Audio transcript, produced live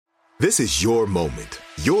This is your moment,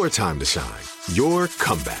 your time to shine, your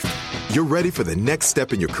comeback. You're ready for the next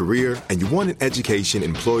step in your career, and you want an education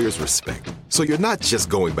employers respect. So you're not just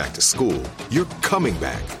going back to school, you're coming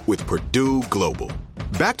back with Purdue Global.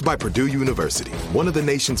 Backed by Purdue University, one of the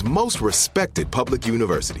nation's most respected public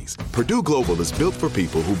universities, Purdue Global is built for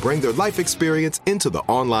people who bring their life experience into the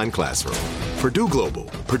online classroom. Purdue Global,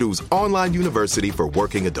 Purdue's online university for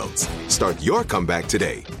working adults. Start your comeback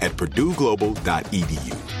today at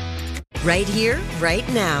purdueglobal.edu. Right here, right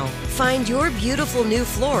now. Find your beautiful new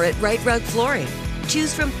floor at Right Rug Flooring.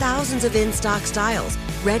 Choose from thousands of in-stock styles,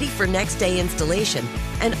 ready for next day installation,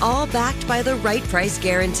 and all backed by the right price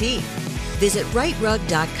guarantee. Visit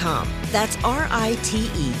rightrug.com. That's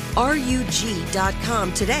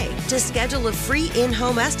RITERUG.com today to schedule a free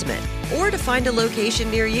in-home estimate or to find a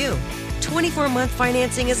location near you. 24-month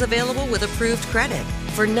financing is available with approved credit.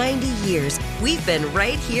 For 90 years, we've been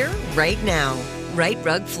right here, right now. Right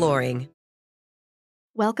Rug Flooring.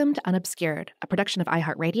 Welcome to Unobscured, a production of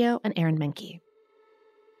iHeartRadio and Aaron Menke.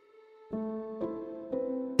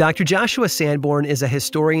 Dr. Joshua Sanborn is a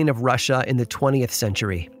historian of Russia in the 20th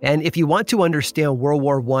century. And if you want to understand World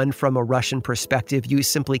War I from a Russian perspective, you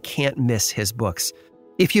simply can't miss his books.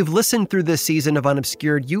 If you've listened through this season of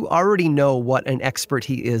Unobscured, you already know what an expert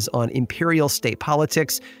he is on imperial state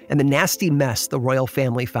politics and the nasty mess the royal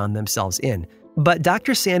family found themselves in. But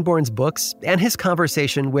Dr. Sanborn's books and his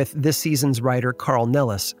conversation with this season's writer Carl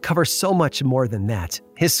Nellis cover so much more than that.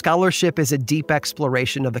 His scholarship is a deep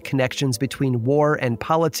exploration of the connections between war and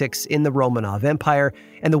politics in the Romanov Empire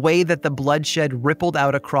and the way that the bloodshed rippled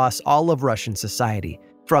out across all of Russian society,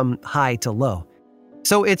 from high to low.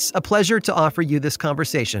 So it's a pleasure to offer you this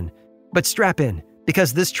conversation. But strap in,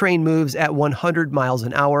 because this train moves at 100 miles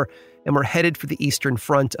an hour and we're headed for the Eastern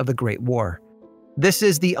Front of the Great War. This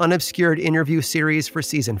is the Unobscured interview series for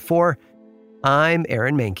Season 4. I'm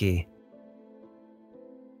Aaron Menke.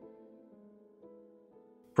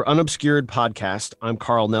 For Unobscured Podcast, I'm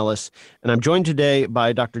Carl Nellis, and I'm joined today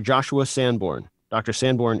by Dr. Joshua Sanborn. Dr.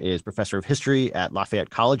 Sanborn is professor of history at Lafayette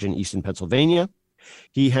College in Easton, Pennsylvania.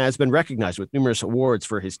 He has been recognized with numerous awards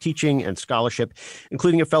for his teaching and scholarship,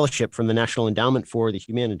 including a fellowship from the National Endowment for the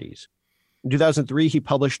Humanities. In 2003, he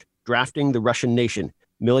published Drafting the Russian Nation,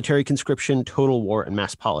 Military Conscription, Total War, and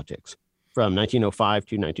Mass Politics, from 1905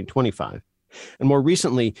 to 1925. And more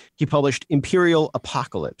recently, he published Imperial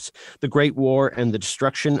Apocalypse, The Great War and the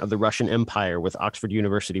Destruction of the Russian Empire with Oxford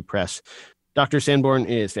University Press. Dr. Sanborn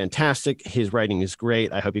is fantastic. His writing is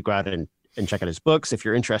great. I hope you go out and check out his books if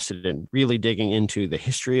you're interested in really digging into the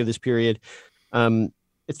history of this period.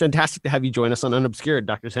 It's fantastic to have you join us on Unobscured.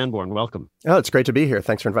 Dr. Sanborn, welcome. Oh, it's great to be here.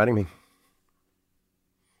 Thanks for inviting me.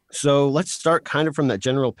 So let's start kind of from that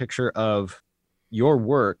general picture of your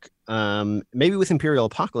work, maybe with Imperial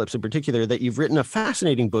Apocalypse in particular, that you've written a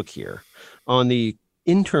fascinating book here on the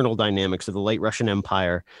internal dynamics of the late Russian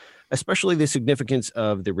Empire, especially the significance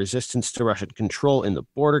of the resistance to Russian control in the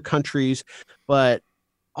border countries, but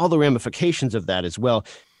all the ramifications of that as well.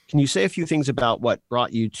 Can you say a few things about what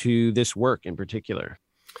brought you to this work in particular?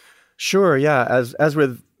 Sure, yeah. As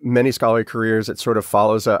with many scholarly careers, it sort of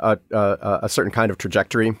follows a certain kind of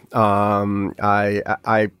trajectory.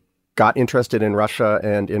 I got interested in Russia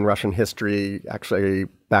and in Russian history actually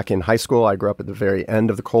back in high school. I grew up at the very end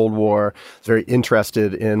of the Cold War. I was very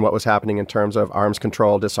interested in what was happening in terms of arms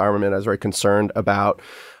control, disarmament. I was very concerned about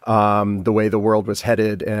the way the world was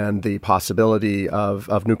headed and the possibility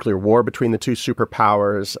of nuclear war between the two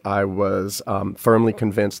superpowers. I was firmly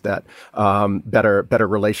convinced that better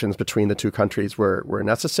relations between the two countries were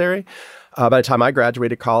necessary. By the time I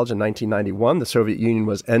graduated college in 1991, the Soviet Union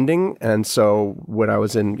was ending. And so when I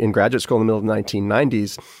was in graduate school in the middle of the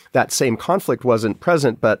 1990s, that same conflict wasn't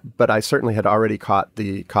present, but I certainly had already caught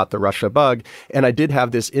the Russia bug. And I did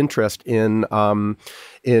have this interest in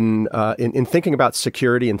thinking about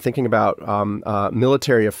security and thinking about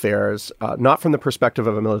military affairs, not from the perspective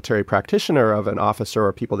of a military practitioner, of an officer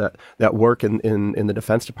or people that work in the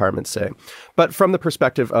Defense Department, say, but from the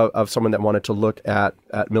perspective of someone that wanted to look at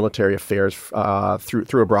military affairs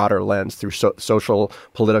through a broader lens, through social,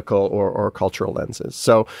 political, or cultural lenses.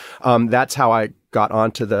 So that's how I got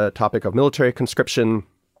onto the topic of military conscription.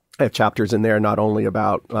 I have chapters in there not only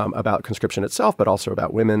about conscription itself, but also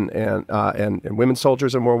about women and women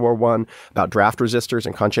soldiers in World War I, about draft resistors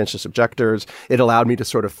and conscientious objectors. It allowed me to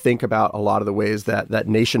sort of think about a lot of the ways that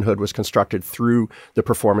nationhood was constructed through the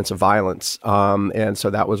performance of violence. And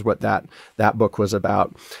so that was what that book was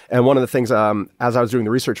about. And one of the things, as I was doing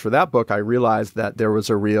the research for that book, I realized that there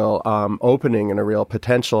was a real opening and a real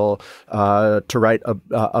potential to write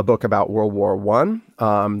a book about World War I.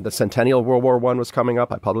 The centennial of World War I was coming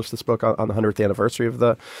up. I published published this book on the 100th anniversary of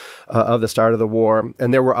the start of the war.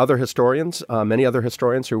 And there were other historians, many other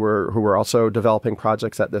historians who were also developing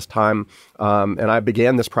projects at this time. And I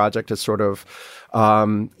began this project as sort of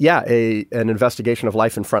an investigation of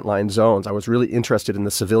life in frontline zones. I was really interested in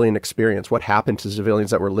the civilian experience, what happened to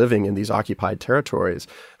civilians that were living in these occupied territories,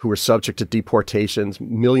 who were subject to deportations,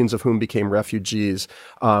 millions of whom became refugees,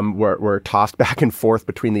 were tossed back and forth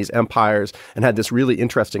between these empires, and had this really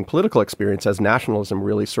interesting political experience as nationalism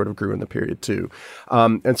really sort of grew in the period too.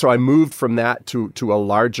 And so I moved from that to a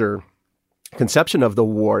larger conception of the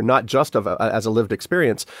war, not just as a lived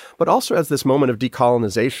experience, but also as this moment of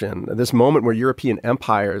decolonization, this moment where European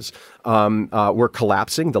empires were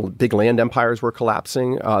collapsing. The big land empires were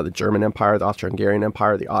collapsing, the German Empire, the Austro-Hungarian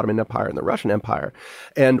Empire, the Ottoman Empire, and the Russian Empire.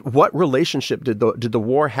 And what relationship did the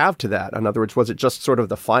war have to that? In other words, was it just sort of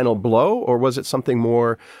the final blow, or was it something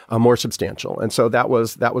more substantial? And so that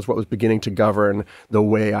was what was beginning to govern the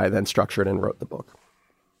way I then structured and wrote the book.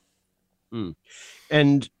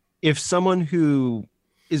 And if someone who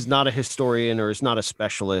is not a historian or is not a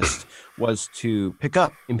specialist was to pick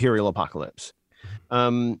up Imperial Apocalypse,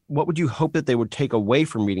 what would you hope that they would take away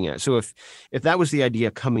from reading it? So if that was the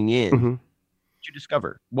idea coming in, what did you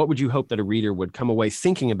discover? What would you hope that a reader would come away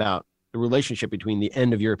thinking about the relationship between the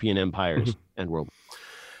end of European empires and World War?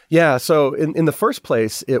 Yeah, so in the first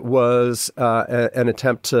place, it was an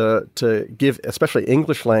attempt to give, especially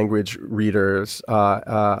English language readers,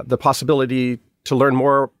 the possibility to learn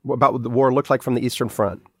more about what the war looked like from the Eastern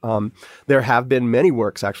Front. There have been many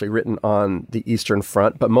works actually written on the Eastern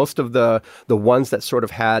Front, but most of the ones that sort of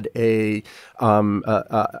had an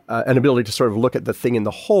ability to sort of look at the thing in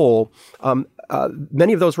the whole,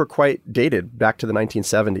 many of those were quite dated back to the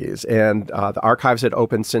 1970s. And the archives had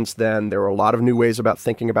opened since then. There were a lot of new ways about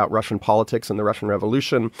thinking about Russian politics and the Russian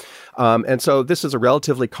Revolution. And so this is a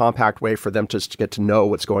relatively compact way for them to get to know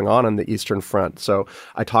what's going on the Eastern Front. So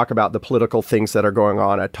I talk about the political things that are going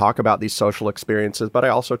on. I talk about these social experiences, but I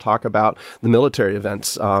also talk about the military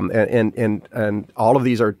events. And all of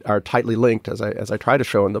these are tightly linked, as I try to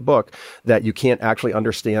show in the book, that you can't actually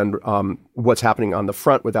understand what's happening on the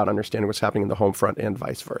front without understanding what's happening in the home front and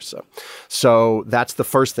vice versa. So that's the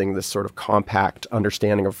first thing, this sort of compact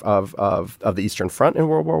understanding of the Eastern Front in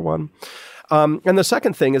World War I. And the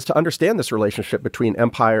second thing is to understand this relationship between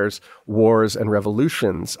empires, wars, and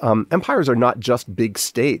revolutions. Empires are not just big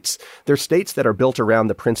states. They're states that are built around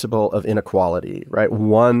the principle of inequality, right?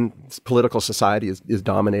 One political society is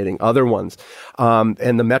dominating other ones.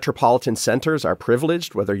 And the metropolitan centers are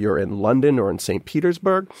privileged, whether you're in London or in St.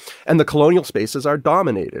 Petersburg. And the colonial spaces are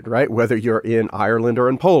dominated, right? Whether you're in Ireland or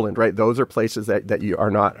in Poland, right? Those are places that you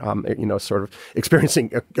are not, sort of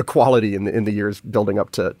experiencing equality in the years building up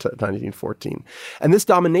to 1914. And this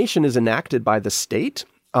domination is enacted by the state.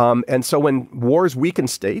 And so when wars weaken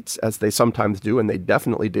states, as they sometimes do, and they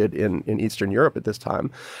definitely did in Eastern Europe at this time,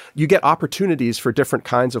 you get opportunities for different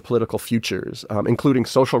kinds of political futures, including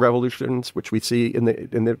social revolutions, which we see in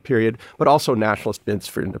the period, but also nationalist bids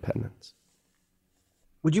for independence.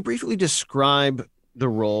 Would you briefly describe the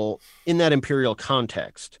role in that imperial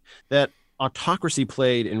context that autocracy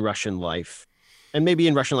played in Russian life, and maybe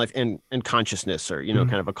in Russian life and consciousness, or,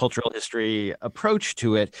 kind of a cultural history approach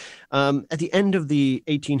to it, at the end of the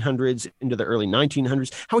 1800s into the early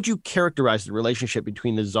 1900s? How would you characterize the relationship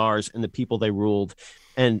between the czars and the people they ruled?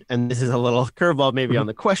 And this is a little curveball maybe on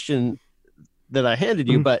the question that I handed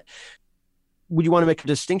you, but would you want to make a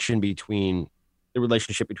distinction between the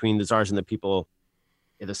relationship between the czars and the people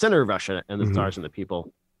in the center of Russia and the czars and the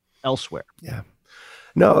people elsewhere? Yeah.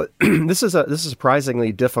 No, this is a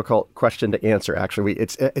surprisingly difficult question to answer. Actually,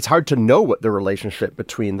 it's hard to know what the relationship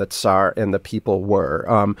between the Tsar and the people were.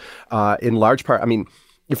 In large part, I mean,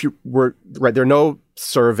 if you were right, there are no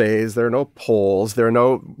surveys, there are no polls,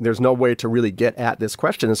 there's no way to really get at this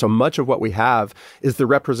question. And so much of what we have is the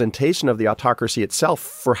representation of the autocracy itself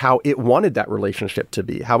for how it wanted that relationship to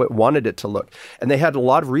be, how it wanted it to look. And they had a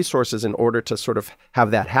lot of resources in order to sort of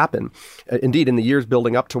have that happen. Indeed, in the years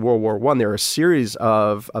building up to World War I, there are a series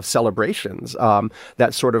of celebrations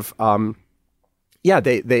that sort of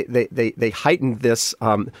they heightened this.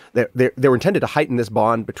 They were intended to heighten this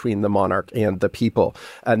bond between the monarch and the people,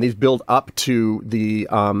 and these build up to the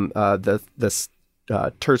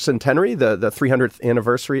tercentenary, the 300th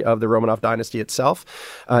anniversary of the Romanov dynasty itself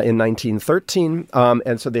in 1913.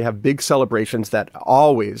 And so they have big celebrations that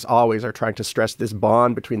always are trying to stress this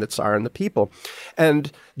bond between the Tsar and the people.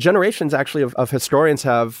 And generations actually of historians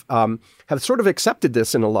have sort of accepted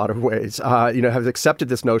this in a lot of ways. Have accepted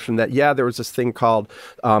this notion that there was this thing called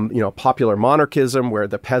popular monarchism, where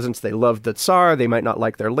the peasants, they loved the Tsar. They might not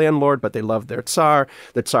like their landlord, but they loved their Tsar.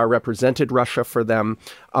 The Tsar represented Russia for them,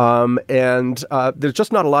 and there's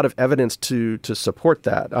just not a lot of evidence to support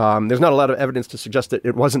that. There's not a lot of evidence to suggest that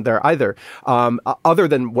it wasn't there either, other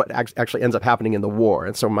than what actually ends up happening in the war.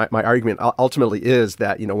 And so my argument ultimately is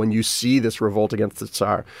that when you see this revolt against the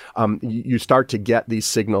Tsar, you start to get these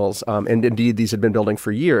signals, and indeed these had been building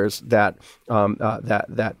for years, that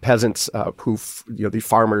peasants these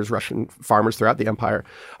farmers, Russian farmers throughout the empire,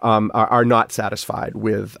 are not satisfied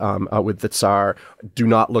with the Tsar. Do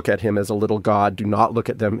not look at him as a little god. Do not look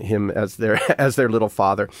at him as their little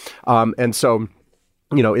father. And so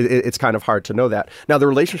it's kind of hard to know that. Now, the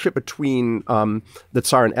relationship between the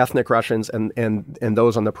Tsar and ethnic Russians and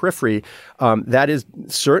those on the periphery, that is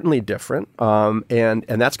certainly different, and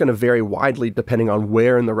that's going to vary widely depending on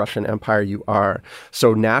where in the Russian Empire you are.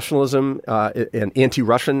 So nationalism and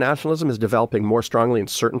anti-Russian nationalism is developing more strongly in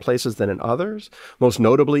certain places than in others, most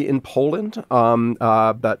notably in Poland,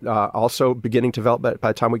 but also beginning to develop by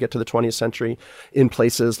the time we get to the 20th century in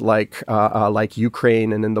places like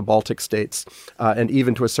Ukraine and in the Baltic states, and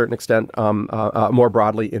even to a certain extent more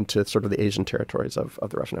broadly into sort of the Asian territories of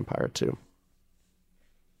the Russian Empire too.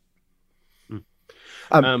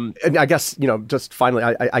 And I guess, just finally,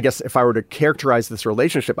 I guess if I were to characterize this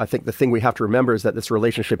relationship, I think the thing we have to remember is that this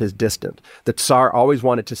relationship is distant. The Tsar always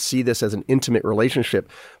wanted to see this as an intimate relationship,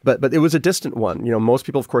 but it was a distant one. Most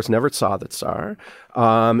people, of course, never saw the Tsar.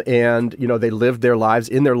 And they lived their lives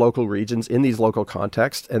in their local regions, in these local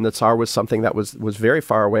contexts. And the Tsar was something that was very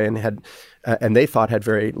far away and they thought had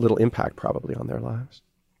very little impact probably on their lives.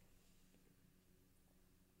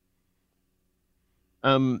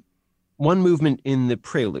 One movement in the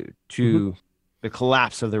prelude to the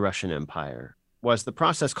collapse of the Russian Empire was the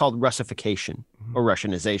process called Russification or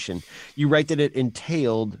Russianization. You write that it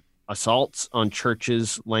entailed assaults on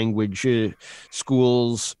churches, language,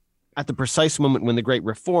 schools, at the precise moment when the great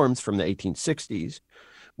reforms from the 1860s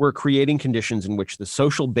were creating conditions in which the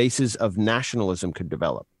social basis of nationalism could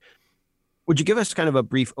develop. Would you give us kind of a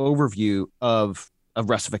brief overview of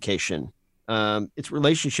Russification? Its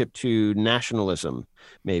relationship to nationalism,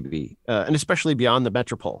 maybe, and especially beyond the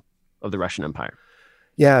metropole of the Russian Empire.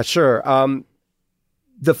 Yeah, sure.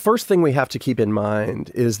 The first thing we have to keep in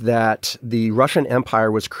mind is that the Russian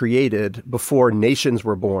Empire was created before nations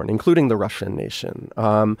were born, including the Russian nation.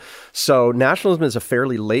 So nationalism is a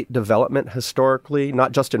fairly late development historically,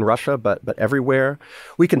 not just in Russia, but everywhere.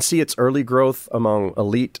 We can see its early growth among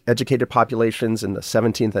elite, educated populations in the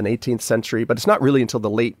 17th and 18th century, but it's not really until the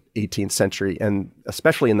late 18th century, and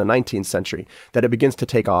especially in the 19th century, that it begins to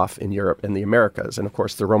take off in Europe and the Americas. And of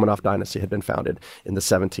course, the Romanov dynasty had been founded in the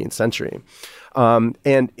 17th century.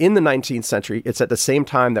 And in the 19th century, it's at the same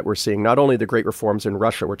time that we're seeing not only the great reforms in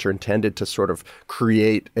Russia, which are intended to sort of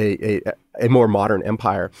create a more modern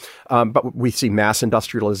empire, but we see mass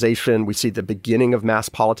industrialization. We see the beginning of mass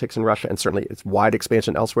politics in Russia, and certainly its wide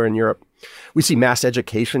expansion elsewhere in Europe. We see mass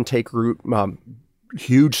education take root,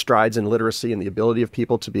 huge strides in literacy and the ability of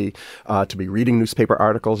people to be reading newspaper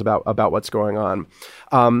articles about what's going on.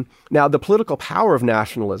 Now, the political power of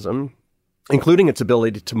nationalism, including its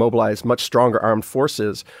ability to mobilize much stronger armed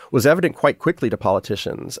forces, was evident quite quickly to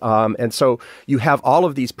politicians. And so you have all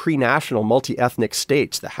of these pre-national multi-ethnic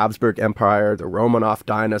states, the Habsburg Empire, the Romanov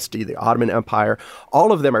dynasty, the Ottoman Empire.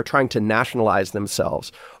 All of them are trying to nationalize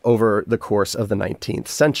themselves over the course of the 19th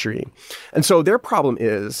century. And so their problem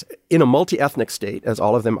is, in a multi-ethnic state, as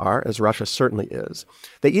all of them are, as Russia certainly is,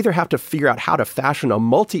 they either have to figure out how to fashion a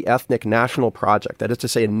multi-ethnic national project, that is to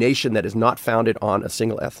say, a nation that is not founded on a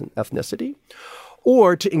single ethnicity,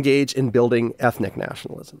 or to engage in building ethnic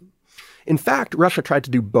nationalism. In fact, Russia tried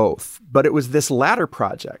to do both, but it was this latter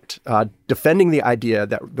project, defending the idea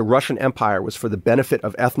that the Russian Empire was for the benefit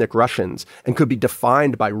of ethnic Russians and could be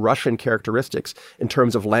defined by Russian characteristics in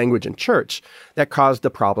terms of language and church, that caused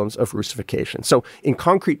the problems of Russification. So in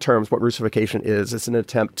concrete terms, what Russification is an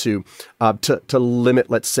attempt to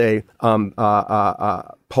limit, let's say,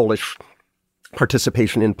 Polish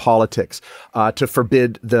participation in politics, to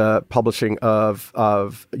forbid the publishing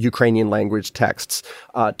of Ukrainian language texts,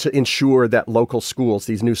 to ensure that local schools,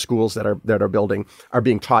 these new schools that are building, are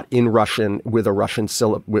being taught in Russian with a Russian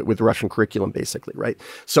with Russian curriculum, basically, right?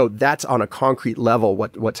 So that's on a concrete level.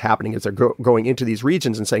 What's happening is they're going into these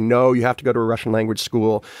regions and saying, no, you have to go to a Russian language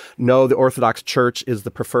school. No, the Orthodox Church is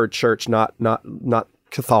the preferred church, not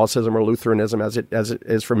Catholicism or Lutheranism as it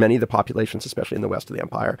is for many of the populations, especially in the west of the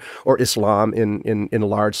empire, or Islam in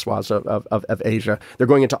large swaths of Asia. They're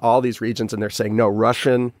going into all these regions and they're saying, no,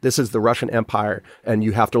 this is the Russian Empire, and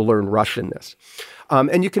you have to learn Russianness.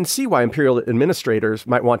 And you can see why imperial administrators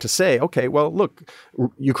might want to say, okay, well, look,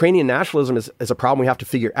 Ukrainian nationalism is a problem we have to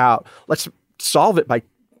figure out. Let's solve it by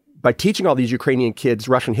teaching all these Ukrainian kids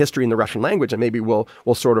Russian history and the Russian language, and maybe we'll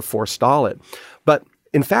sort of forestall it. But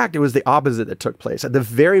in fact, it was the opposite that took place. At the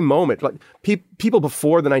very moment, like people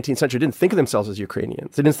before the 19th century didn't think of themselves as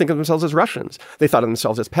Ukrainians. They didn't think of themselves as Russians. They thought of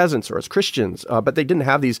themselves as peasants or as Christians, but they didn't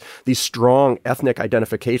have these strong ethnic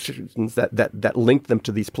identifications that linked them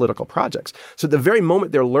to these political projects. So at the very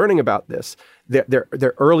moment they're learning about this,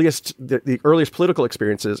 the earliest political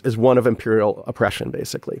experiences is one of imperial oppression,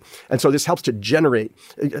 basically. And so this helps to generate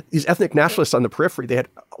these ethnic nationalists on the periphery. They had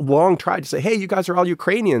long tried to say, hey, you guys are all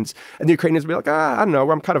Ukrainians. And the Ukrainians would be like, I don't know,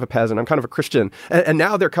 I'm kind of a peasant, I'm kind of a Christian. And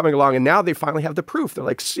now they're coming along, and now they finally have the proof. They're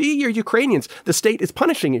like, see, you're Ukrainians. The state is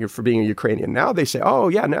punishing you for being a Ukrainian. Now they say, oh,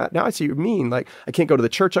 yeah, now I see what you mean. Like, I can't go to the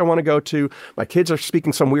church I want to go to. My kids are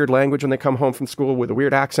speaking some weird language when they come home from school with a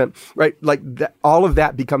weird accent, right? Like, all of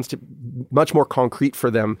that becomes much more concrete for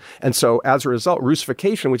them. And so as a result,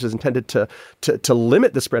 Russification, which is intended to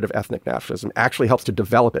limit the spread of ethnic nationalism, actually helps to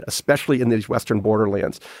develop it, especially in these Western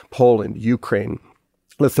borderlands, Poland, Ukraine,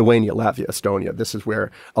 Lithuania, Latvia, Estonia. This is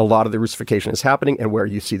where a lot of the Russification is happening and where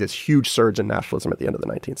you see this huge surge in nationalism at the end of the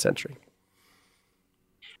 19th century.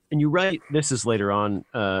 And you write, this is later on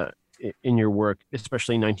in your work,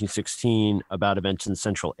 especially in 1916, about events in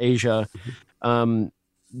Central Asia. Mm-hmm.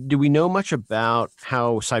 Do we know much about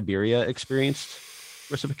how Siberia experienced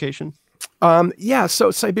Russification? Yeah, so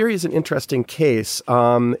Siberia is an interesting case.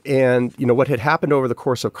 And, what had happened over the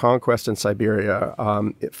course of conquest in Siberia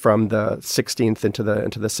from the 16th into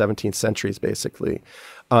the 17th centuries, basically,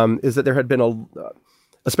 is that there had been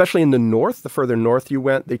especially in the north, the further north you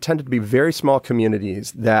went, they tended to be very small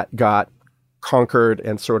communities that got conquered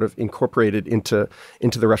and sort of incorporated into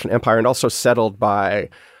the Russian Empire, and also settled by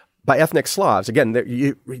ethnic Slavs. Again,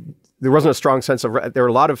 there wasn't a strong sense of. There were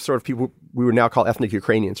a lot of sort of people we would now call ethnic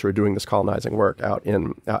Ukrainians who are doing this colonizing work out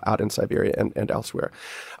in Siberia and elsewhere.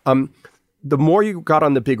 The more you got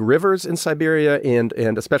on the big rivers in Siberia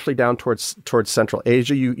and especially down towards Central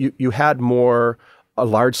Asia, you had more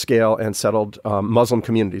large scale and settled Muslim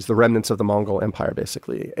communities, the remnants of the Mongol Empire,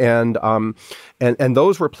 basically, and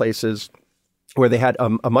those were places where they had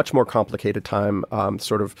a much more complicated time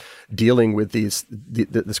sort of dealing with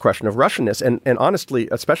this question of Russianness. And honestly,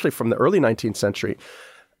 especially from the early 19th century,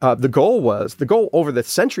 the goal over the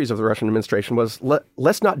centuries of the Russian administration was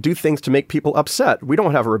let's not do things to make people upset. We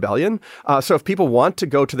don't have a rebellion. So if people want to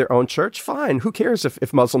go to their own church, fine. Who cares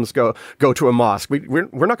if Muslims go to a mosque? We're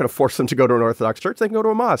not going to force them to go to an Orthodox church. They can go to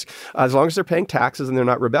a mosque. As long as they're paying taxes and they're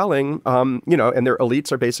not rebelling, and their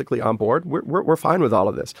elites are basically on board, we're fine with all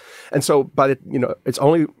of this. And so it's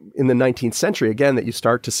only in the 19th century, again, that you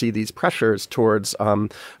start to see these pressures towards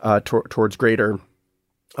greater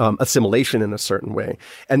assimilation in a certain way.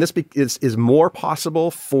 And this is more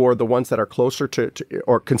possible for the ones that are closer to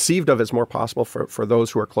or conceived of as more possible for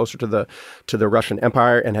those who are closer to the Russian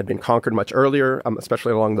Empire and had been conquered much earlier,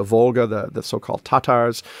 especially along the Volga, the so-called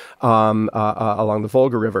Tatars along the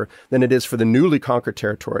Volga River, than it is for the newly conquered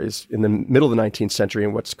territories in the middle of the 19th century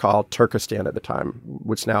in what's called Turkestan at the time,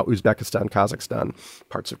 which now Uzbekistan, Kazakhstan,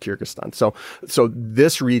 parts of Kyrgyzstan. So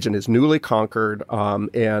this region is newly conquered,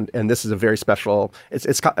 and this is a very special.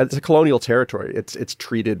 It's a colonial territory. It's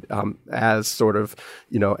treated as sort of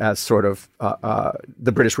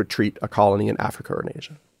the British would treat a colony in Africa or in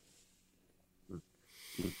Asia.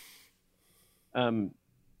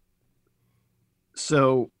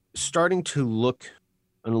 So starting to look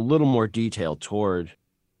in a little more detail toward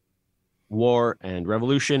war and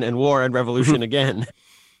revolution again,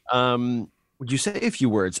 would you say a few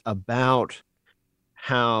words about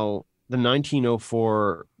how the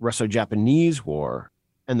 1904 Russo-Japanese War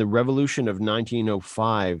and the revolution of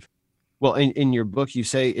 1905, well, in your book, you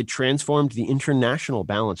say it transformed the international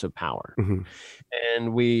balance of power. Mm-hmm.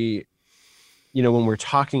 And we, when we're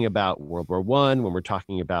talking about World War I, when we're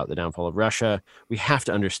talking about the downfall of Russia, we have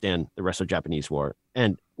to understand the Russo-Japanese War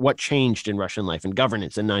and what changed in Russian life and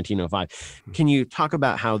governance in 1905. Mm-hmm. Can you talk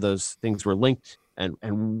about how those things were linked and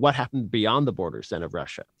what happened beyond the borders then of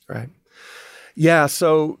Russia? Right. Yeah,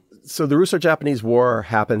 so the Russo-Japanese War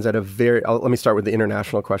happens at let me start with the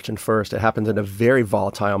international question first. It happens at a very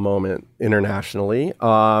volatile moment internationally.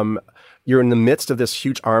 you're in the midst of this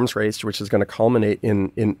huge arms race, which is going to culminate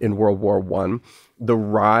in World War One. The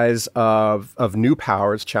rise of new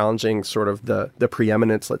powers challenging sort of the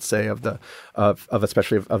preeminence, let's say, of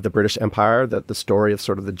especially of the British Empire. The story of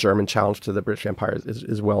sort of the German challenge to the British Empire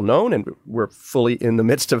is well known, and we're fully in the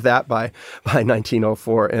midst of that by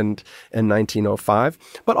 1904 and 1905.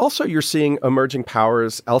 But also you're seeing emerging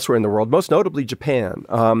powers elsewhere in the world, most notably Japan,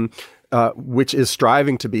 which is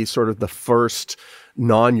striving to be sort of the first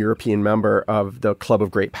non-European member of the Club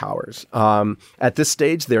of Great Powers. At this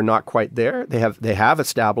stage, they're not quite there. They have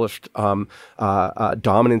established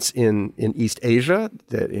dominance in East Asia.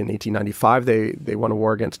 In 1895, they won a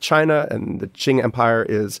war against China, and the Qing Empire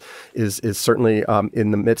is certainly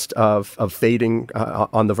in the midst of fading,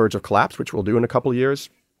 on the verge of collapse, which we'll do in a couple of years.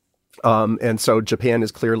 And so Japan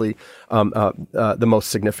is clearly the most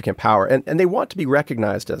significant power, and they want to be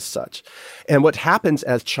recognized as such. And what happens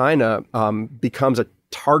as China becomes a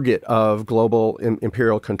target of global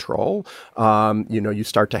imperial control, you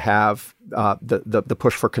start to have the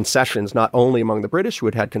push for concessions, not only among the British, who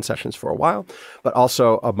had had concessions for a while, but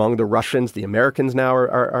also among the Russians. The Americans now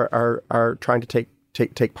are trying to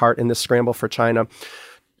take part in this scramble for China.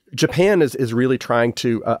 Japan is really trying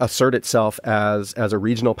to assert itself as a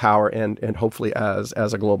regional power and hopefully as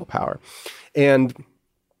a global power, and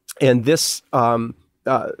this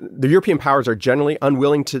the European powers are generally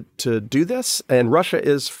unwilling to do this, and Russia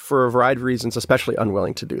is, for a variety of reasons, especially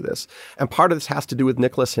unwilling to do this. And part of this has to do with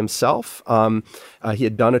Nicholas himself. He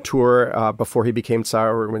had done a tour before he became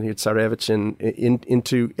Tsar, when he had Tsarevich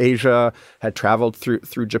into Asia, had traveled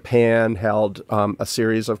through Japan, held a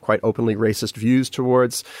series of quite openly racist views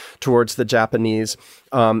towards the Japanese,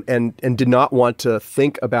 and did not want to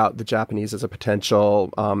think about the Japanese as a potential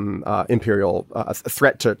imperial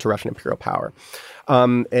threat to Russian imperial power.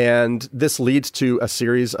 And this leads to a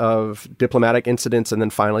series of diplomatic incidents and then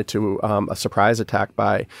finally to a surprise attack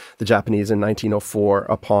by the Japanese in 1904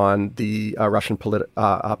 upon the Russian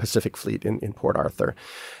Pacific Fleet in Port Arthur.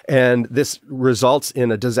 And this results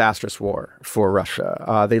in a disastrous war for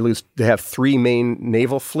Russia. They have three main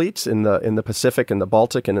naval fleets in the Pacific, in the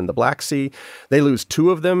Baltic, and in the Black Sea. They lose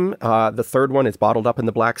two of them. The third one is bottled up in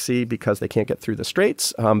the Black Sea because they can't get through the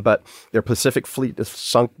straits. But their Pacific fleet is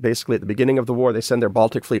sunk basically at the beginning of the war. They send their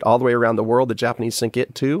Baltic fleet all the way around the world. The Japanese sink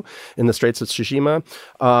it too in the Straits of Tsushima,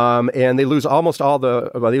 and they lose all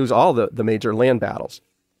the major land battles.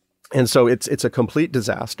 And so it's a complete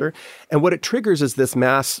disaster. And what it triggers is this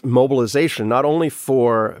mass mobilization, not only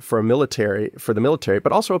for the military,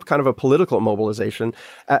 but also kind of a political mobilization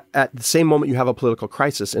at the same moment you have a political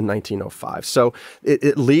crisis in 1905. So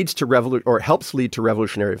it leads to or helps lead to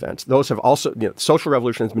revolutionary events. Those have also, social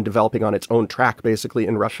revolution has been developing on its own track, basically,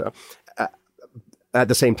 in Russia at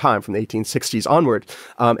the same time, from the 1860s onward.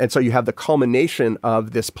 And so you have the culmination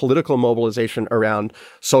of this political mobilization around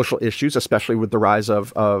social issues, especially with the rise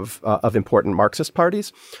of important Marxist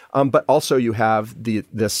parties. But also you have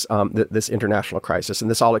this international crisis. And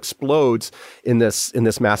this all explodes in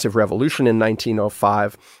this massive revolution in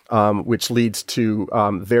 1905, which leads to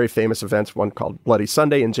very famous events, one called Bloody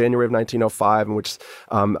Sunday in January of 1905, in which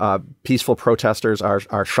peaceful protesters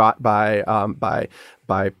are shot by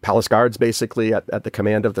palace guards, basically at the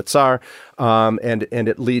command of the Tsar, and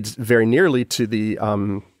it leads very nearly to the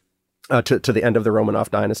to the end of the Romanov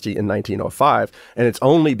dynasty in 1905. And it's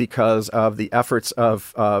only because of the efforts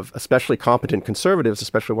of especially competent conservatives,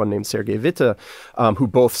 especially one named Sergei Witte, who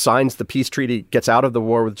both signs the peace treaty, gets out of the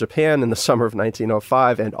war with Japan in the summer of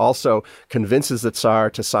 1905, and also convinces the Tsar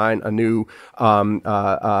to sign a new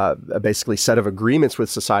basically set of agreements with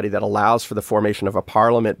society that allows for the formation of a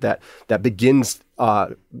parliament that begins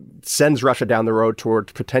sends Russia down the road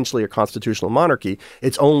toward potentially a constitutional monarchy.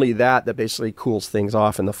 It's only that basically cools things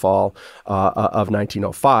off in the fall of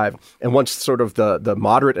 1905. And once sort of the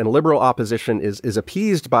moderate and liberal opposition is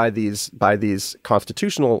appeased by these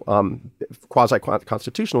constitutional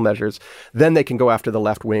quasi-constitutional measures, then they can go after the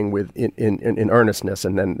left wing in earnestness.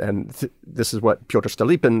 And this is what Pyotr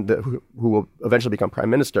Stolypin, who will eventually become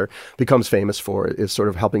prime minister, becomes famous for, is sort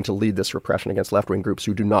of helping to lead this repression against left-wing groups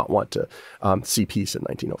who do not want to see peace in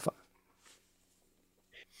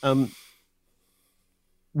 1905.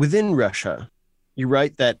 Within Russia, you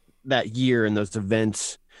write that year and those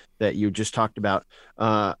events that you just talked about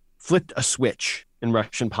flipped a switch in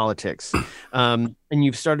Russian politics. And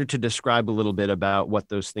you've started to describe a little bit about what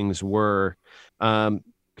those things were. Could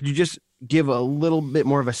you just give a little bit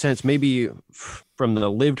more of a sense, maybe from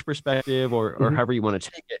the lived perspective or however you want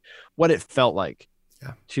to take it, what it felt like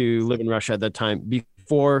to live in Russia at that time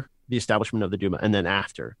before the establishment of the Duma and then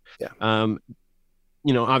after? Yeah.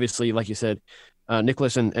 Obviously, like you said,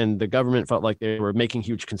 Nicholas and the government felt like they were making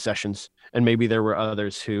huge concessions, and maybe there were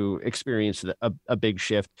others who experienced a big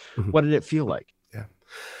shift. Mm-hmm. What did it feel like? Yeah.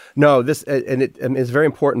 No, it's a very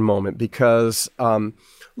important moment because,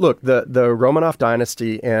 look, the Romanov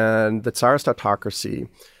dynasty and the Tsarist autocracy,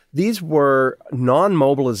 these were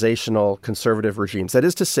non-mobilizational conservative regimes. That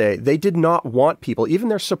is to say, they did not want people, even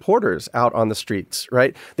their supporters, out on the streets,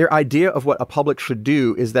 right? Their idea of what a public should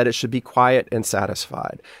do is that it should be quiet and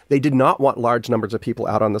satisfied. They did not want large numbers of people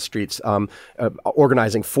out on the streets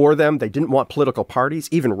organizing for them. They didn't want political parties,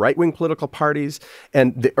 even right-wing political parties.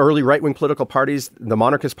 And the early right-wing political parties, the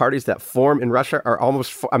monarchist parties that form in Russia are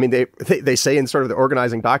almost, they say in sort of the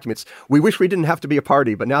organizing documents, we wish we didn't have to be a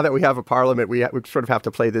party, but now that we have a parliament, we sort of have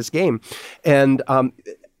to play this game. And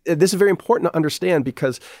this is very important to understand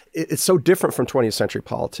because it's so different from 20th century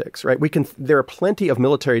politics, right? There are plenty of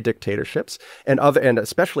military dictatorships and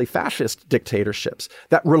especially fascist dictatorships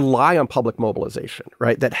that rely on public mobilization,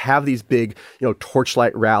 right? That have these big,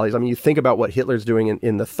 torchlight rallies. I mean, you think about what Hitler's doing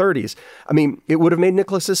in the 30s. I mean, it would have made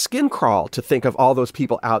Nicholas's skin crawl to think of all those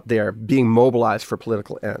people out there being mobilized for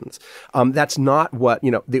political ends. That's not what,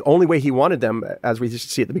 the only way he wanted them, as we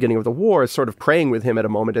see at the beginning of the war, is sort of praying with him at a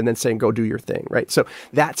moment and then saying, go do your thing, right? So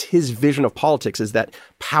that's his vision of politics, is that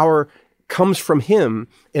power comes from him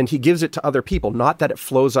and he gives it to other people, not that it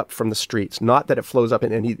flows up from the streets, not that it flows up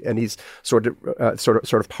and he's sort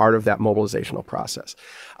of part of that mobilizational process.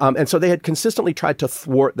 And so they had consistently tried to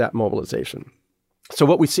thwart that mobilization. So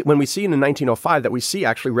what we see when we see in 1905 that we see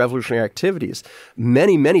actually revolutionary activities,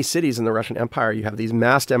 many cities in the Russian Empire, you have these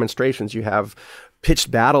mass demonstrations, you have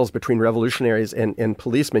pitched battles between revolutionaries and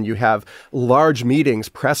policemen. You have large meetings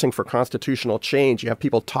pressing for constitutional change. You have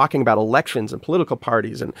people talking about elections and political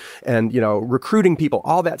parties and recruiting people.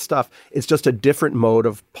 All that stuff is just a different mode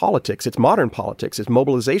of politics. It's modern politics. It's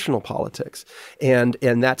mobilizational politics, and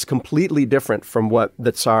that's completely different from what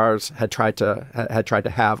the Tsars had tried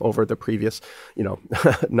to have over the previous,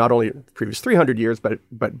 not only the previous 300 years, but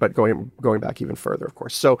going back even further, of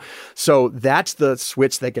course. So that's the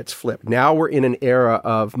switch that gets flipped. Now we're in an era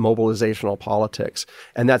of mobilizational politics,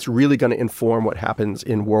 and that's really going to inform what happens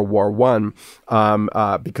in World War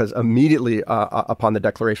I, because immediately upon the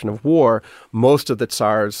declaration of war, most of the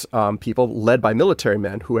Tsar's people, led by military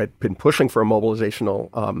men who had been pushing for a mobilizational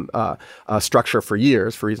structure for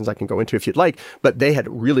years, for reasons I can go into if you'd like, but they had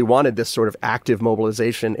really wanted this sort of active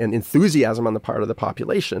mobilization and enthusiasm on the part of the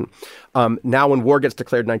population. Now when war gets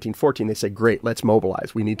declared in 1914, they say, great, let's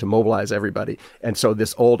mobilize. We need to mobilize everybody. And so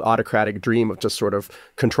this old autocratic dream of just sort of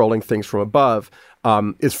controlling things from above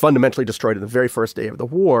is fundamentally destroyed in the very first day of the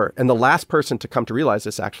war. And the last person to come to realize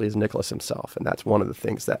this actually is Nicholas himself. And that's one of the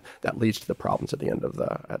things that leads to the problems at the end of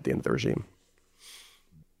the regime.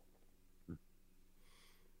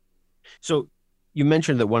 So you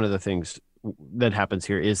mentioned that one of the things that happens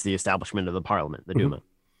here is the establishment of the parliament, the Duma.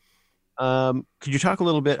 Could you talk a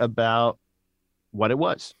little bit about what it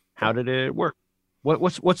was? How did it work?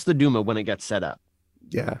 What's the Duma when it gets set up?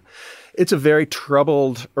 Yeah, it's a very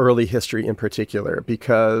troubled early history in particular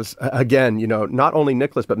because, again, not only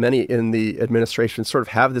Nicholas, but many in the administration sort of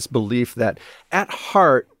have this belief that at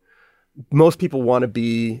heart, most people want to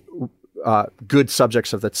be good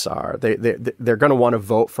subjects of the Tsar. They're going to want to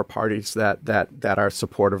vote for parties that are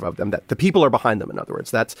supportive of them, that the people are behind them. In other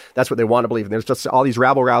words, that's what they want to believe. And there's just all these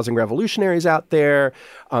rabble-rousing revolutionaries out there.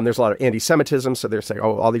 There's a lot of anti-Semitism, so they're saying,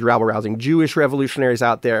 all these rabble-rousing Jewish revolutionaries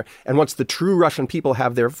out there. And once the true Russian people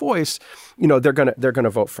have their voice, they're gonna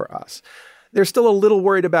vote for us. They're still a little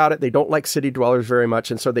worried about it. They don't like city dwellers very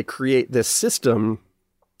much, and so they create this system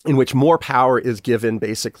in which more power is given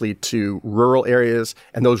basically to rural areas,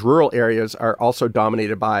 and those rural areas are also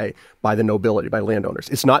dominated by the nobility, by landowners.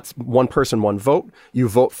 It's not one person, one vote. You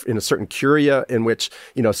vote in a certain curia in which,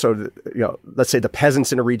 let's say the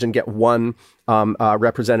peasants in a region get one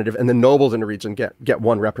representative and the nobles in a region get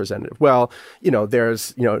one representative. Well,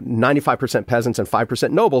 there's 95% peasants and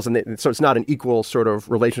 5% nobles, and so it's not an equal sort of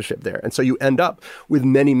relationship there. And so you end up with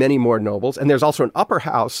many, many more nobles. And there's also an upper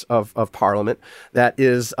house of parliament that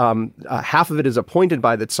is half of it is appointed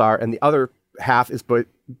by the Tsar, and the other half is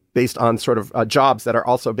based on sort of jobs that are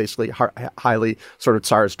also basically highly sort of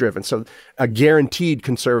Tsarist driven. So a guaranteed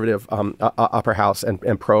conservative upper house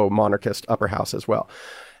and pro-monarchist upper house as well.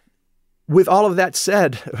 With all of that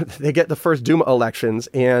said, they get the first Duma elections,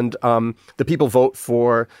 and the people vote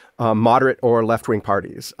for moderate or left-wing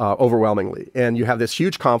parties overwhelmingly. And you have this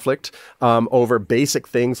huge conflict over basic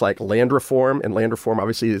things like land reform. And land reform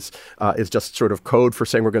obviously is just sort of code for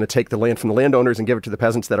saying we're going to take the land from the landowners and give it to the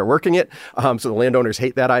peasants that are working it. So the landowners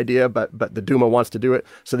hate that idea, but the Duma wants to do it.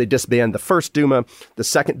 So they disband the first Duma. The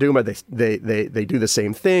second Duma, they do the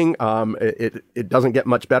same thing. It doesn't get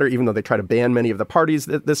much better, even though they try to ban many of the parties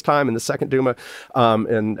this time in the second Duma.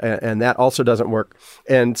 And that also doesn't work.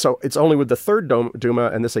 And so it's only with the third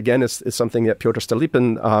Duma, and this again is something that Pyotr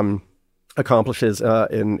Stolypin accomplishes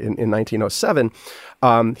in 1907.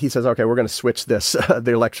 He says, okay, we're going to switch the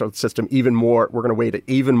electoral system even more. We're going to weight it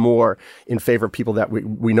even more in favor of people that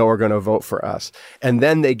we know are going to vote for us. And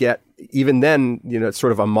then they get, even then, it's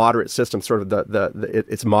sort of a moderate system, sort of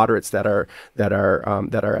it's moderates that are at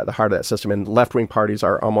the heart of that system. And left-wing parties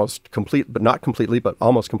are almost complete, but not completely, but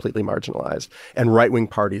almost completely marginalized. And right-wing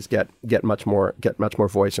parties get much more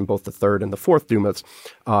voice in both the third and the fourth Dumas.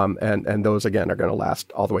 And those again are going to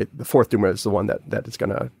last all the way. The fourth Duma is the one that is going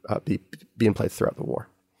to be in place throughout the war.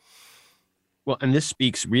 Well, and this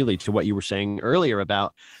speaks really to what you were saying earlier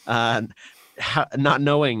about not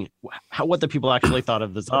knowing what the people actually thought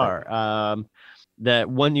of the Tsar. That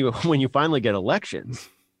when you finally get elections,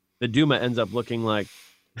 the Duma ends up looking like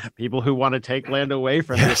people who want to take land away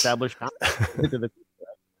from the established country.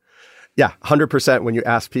 Yeah, 100%. When you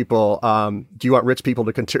ask people, do you want rich people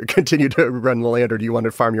to continue to run the land, or do you want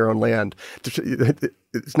to farm your own land?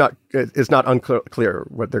 It's not unclear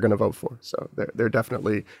what they're going to vote for. So they're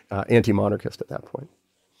definitely anti-monarchist at that point.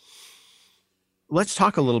 Let's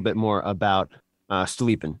talk a little bit more about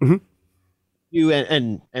Stolypin. Mm-hmm. You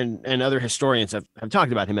and other historians have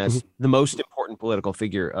talked about him as the most important political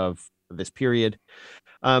figure of this period.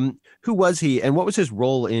 Who was he, and what was his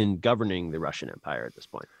role in governing the Russian Empire at this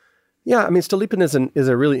point? Yeah, I mean, Stolypin is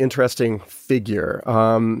a really interesting figure.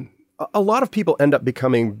 A lot of people end up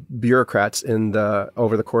becoming bureaucrats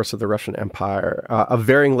over the course of the Russian Empire of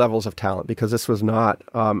varying levels of talent, because this was not,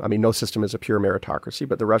 no system is a pure meritocracy,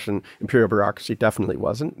 but the Russian imperial bureaucracy definitely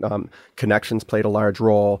wasn't. Connections played a large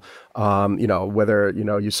role. Whether,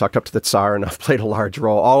 you sucked up to the Tsar enough played a large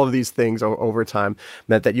role. All of these things over time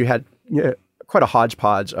meant that you had quite a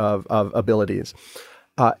hodgepodge of abilities.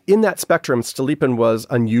 In that spectrum, Stolypin was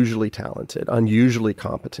unusually talented, unusually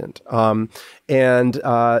competent, and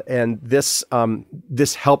this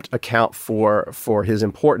helped account for his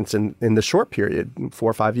importance in the short period, 4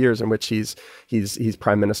 or 5 years in which he's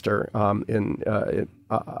prime minister in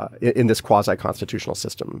this quasi-constitutional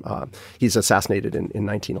system. He's assassinated in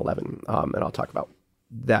 1911, and I'll talk about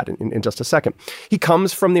that in just a second. He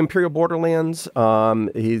comes from the imperial borderlands.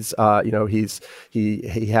 He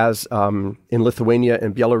has in Lithuania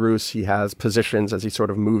and Belarus, he has positions as he sort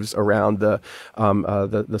of moves around the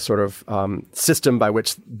sort of system by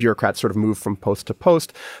which bureaucrats sort of move from post to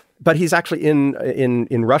post. But he's actually in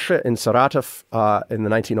Russia, in Saratov, in the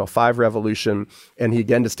 1905 revolution, and he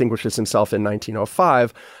again distinguishes himself in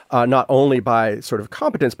 1905, not only by sort of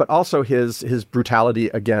competence, but also his brutality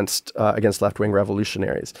against left-wing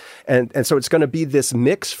revolutionaries. And so it's going to be this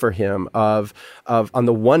mix for him of on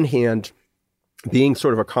the one hand, being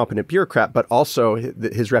sort of a competent bureaucrat, but also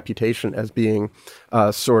his reputation as being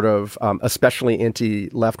especially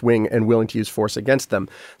anti-left-wing and willing to use force against them,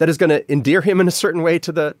 that is going to endear him in a certain way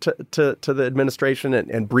to the administration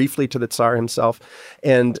and briefly to the Tsar himself,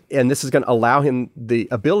 and this is going to allow him the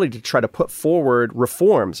ability to try to put forward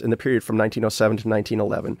reforms in the period from 1907 to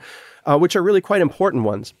 1911. Which are really quite important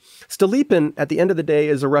ones. Stolypin, at the end of the day,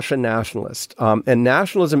 is a Russian nationalist, and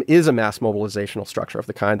nationalism is a mass mobilizational structure of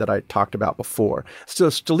the kind that I talked about before. So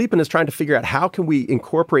Stolypin is trying to figure out how can we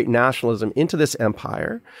incorporate nationalism into this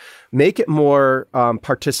empire, make it more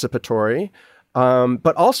participatory,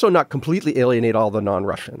 but also not completely alienate all the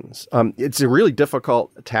non-Russians. It's a really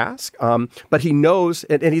difficult task, but he knows,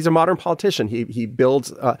 and he's a modern politician. He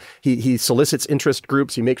builds, he solicits interest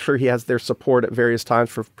groups. He makes sure he has their support at various times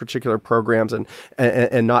for particular programs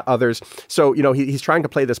and not others. So, he's trying to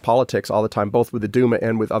play this politics all the time, both with the Duma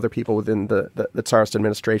and with other people within the Tsarist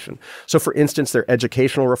administration. So, for instance, their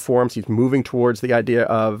educational reforms, he's moving towards the idea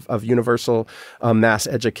of universal mass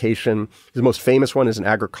education. His most famous one is an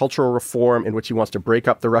agricultural reform in which he wants to break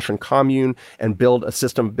up the Russian commune and build a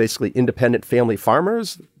system of basically independent family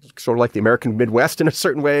farmers, sort of like the American Midwest in a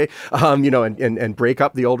certain way, and break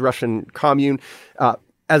up the old Russian commune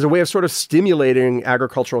as a way of sort of stimulating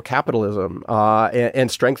agricultural capitalism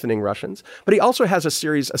and strengthening Russians. But he also has a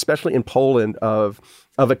series, especially in Poland, of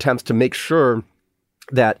attempts to make sure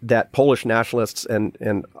that Polish nationalists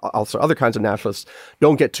and also other kinds of nationalists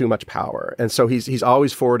don't get too much power, and so he's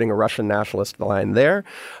always forwarding a Russian nationalist line there,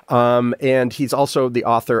 and he's also the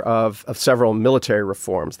author of several military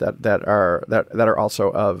reforms that are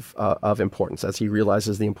also of importance, as he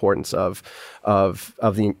realizes the importance of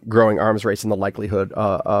the growing arms race and the likelihood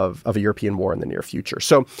of a European war in the near future.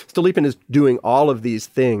 So Stolypin is doing all of these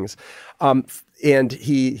things. And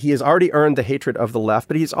he has already earned the hatred of the left,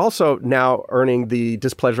 but he's also now earning the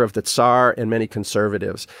displeasure of the Tsar and many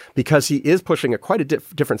conservatives, because he is pushing quite a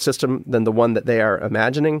different system than the one that they are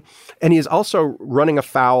imagining. And he is also running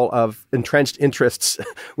afoul of entrenched interests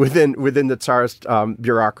within the Tsar's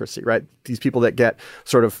bureaucracy, right? These people that get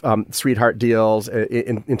sort of sweetheart deals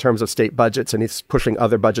in terms of state budgets, and he's pushing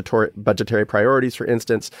other budgetary priorities, for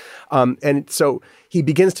instance. And so he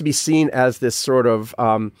begins to be seen as this sort of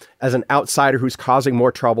as an outsider who's causing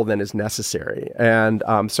more trouble than is necessary. And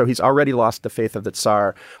so he's already lost the faith of the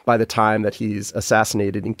Tsar by the time that he's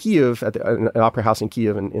assassinated in Kiev at the Opera House in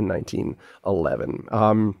Kiev in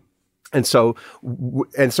 1911. And so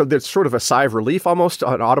there's sort of a sigh of relief, almost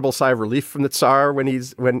an audible sigh of relief from the Tsar when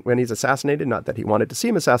he's assassinated. Not that he wanted to see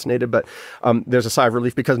him assassinated, but there's a sigh of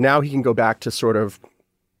relief because now he can go back to sort of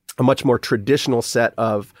a much more traditional set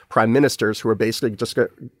of prime ministers who are basically just going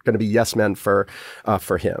to be yes men for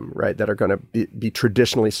him, right? That are going to be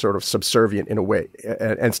traditionally sort of subservient in a way.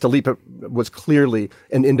 And Stolypin was clearly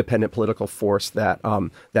an independent political force that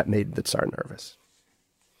made the Tsar nervous.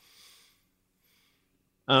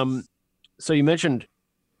 So you mentioned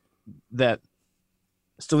that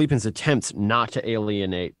Stolypin's attempts not to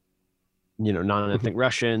alienate, non-ethnic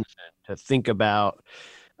Russians, and to think about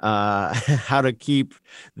how to keep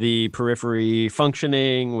the periphery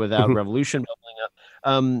functioning without revolution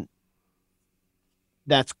bubbling up.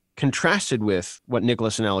 That's contrasted with what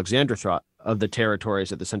Nicholas and Alexander thought of the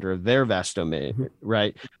territories at the center of their vast domain,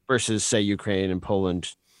 right? Versus, say, Ukraine and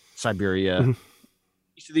Poland, Siberia,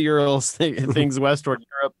 east of the Urals, things west toward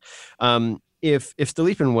Europe. If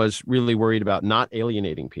Stolypin was really worried about not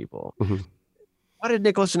alienating people, what did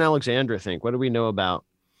Nicholas and Alexander think? What do we know about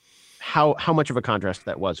how much of a contrast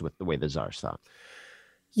that was with the way the Tsars thought?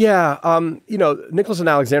 Yeah, Nicholas and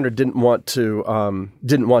Alexander didn't want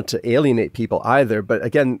to alienate people either. But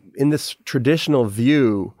again, in this traditional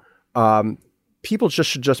view, people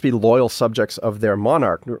should just be loyal subjects of their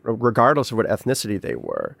monarch, regardless of what ethnicity they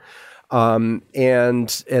were. And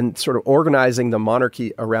sort of organizing the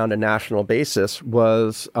monarchy around a national basis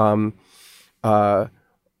was kind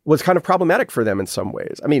of problematic for them in some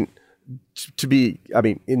ways. I mean,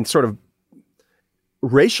 in sort of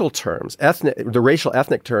racial terms, the racial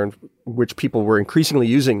ethnic terms, which people were increasingly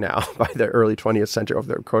using now by the early 20th century,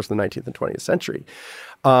 over the course of the 19th and 20th century,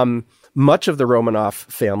 much of the Romanov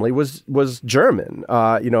family was German.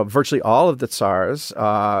 Virtually all of the Tsars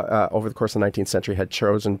over the course of the 19th century had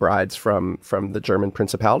chosen brides from the German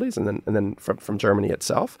principalities and then from Germany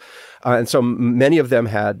itself, and so many of them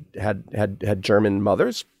had German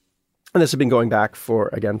mothers. And this had been going back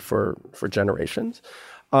for generations.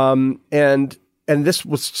 And this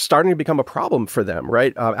was starting to become a problem for them,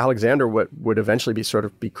 right? Alexander would eventually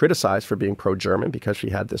be criticized for being pro-German because she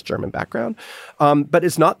had this German background. But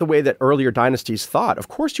it's not the way that earlier dynasties thought. Of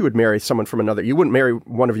course you would marry someone from another. You wouldn't marry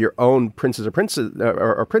one of your own princes or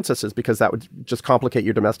princesses because that would just complicate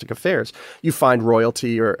your domestic affairs. You find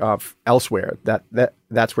royalty or elsewhere.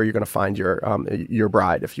 That's where you're going to find your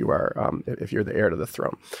bride if you're the heir to the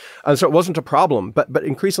throne. So it wasn't a problem, but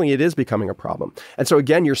increasingly it is becoming a problem. And so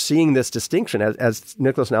again, you're seeing this distinction as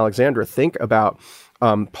Nicholas and Alexander think about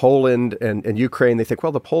Poland and Ukraine. They think,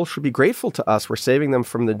 well, the Poles should be grateful to us. We're saving them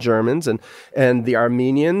from the Germans, and the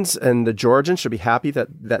Armenians and the Georgians should be happy that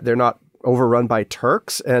they're not overrun by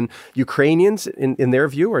Turks, and Ukrainians, in their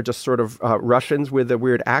view, are just sort of Russians with a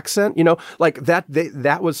weird accent, like that.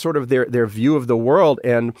 That was sort of their view of the world,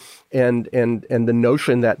 and the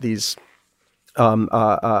notion that these,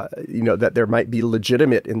 that there might be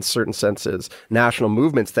legitimate, in certain senses, national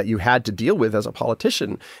movements that you had to deal with as a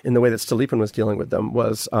politician in the way that Stolypin was dealing with them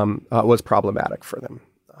was problematic for them.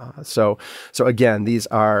 So again, these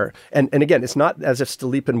are, and again, it's not as if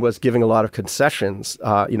Stolypin was giving a lot of concessions.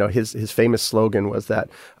 His famous slogan was that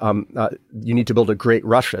you need to build a great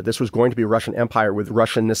Russia. This was going to be a Russian empire with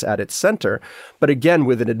Russianness at its center, but again,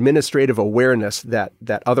 with an administrative awareness that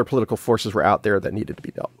other political forces were out there that needed to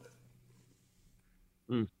be dealt with.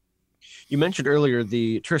 You mentioned earlier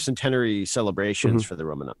the tercentenary celebrations for the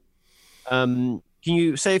Romanov. Can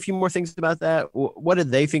you say a few more things about that? What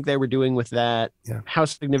did they think they were doing with that? Yeah. How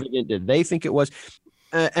significant did they think it was?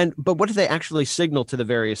 But what did they actually signal to the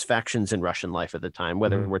various factions in Russian life at the time,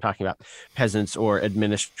 whether we're talking about peasants or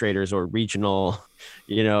administrators or regional,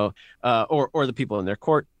 or the people in their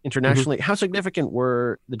court internationally? How significant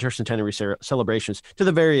were the tercentenary celebrations to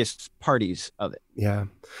the various parties of it? Yeah,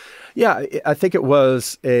 I think it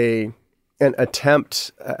was an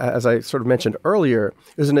attempt, as I sort of mentioned earlier,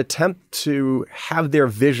 it was an attempt to have their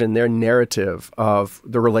vision, their narrative of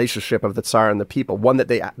the relationship of the Tsar and the people, one that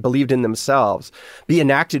they believed in themselves, be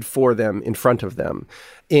enacted for them in front of them.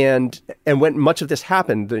 And when much of this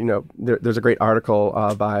happened, there's a great article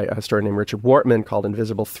by a historian named Richard Wortman called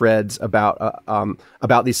 "Invisible Threads"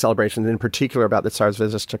 about these celebrations, in particular about the Tsar's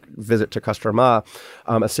visit to Kostroma,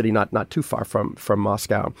 a city not too far from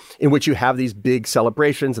Moscow, in which you have these big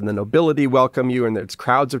celebrations and the nobility welcome you, and there's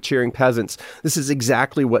crowds of cheering peasants. This is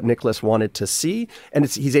exactly what Nicholas wanted to see, and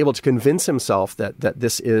he's able to convince himself that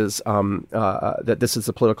this is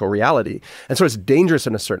the political reality. And so it's dangerous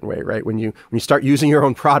in a certain way, right? When you start using your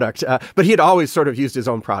own product, but he had always sort of used his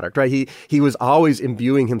own product, right? He was always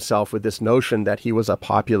imbuing himself with this notion that he was a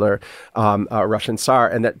popular Russian Tsar,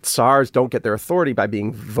 and that Tsars don't get their authority by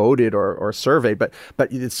being voted or surveyed, but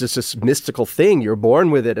it's just this mystical thing. You're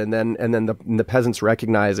born with it, and then the peasants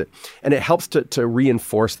recognize it, and it helps to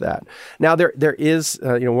reinforce that. Now there is,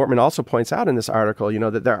 Wortman also points out in this article,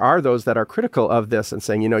 that there are those that are critical of this and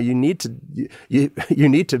saying, you need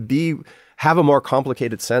to have a more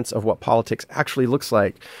complicated sense of what politics actually looks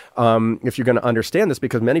like if you're going to understand this,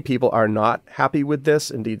 because many people are not happy with this.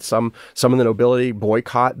 Indeed, some of the nobility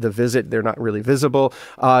boycott the visit. They're not really visible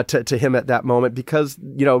to him at that moment because,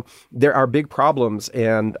 there are big problems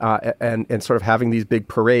and sort of having these big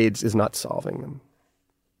parades is not solving them.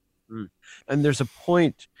 And there's a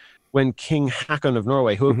point when King Haakon of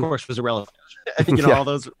Norway, who of course was a relative, all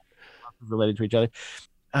those related to each other.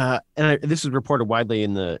 This was reported widely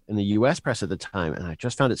in the U.S. press at the time, and I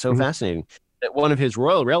just found it so fascinating that one of his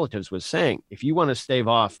royal relatives was saying, if you want to stave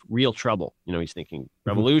off real trouble, he's thinking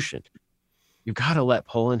revolution, you've got to let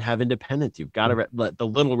Poland have independence. You've got to let the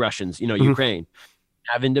little Russians, Ukraine,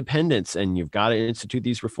 have independence, and you've got to institute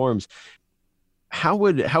these reforms. How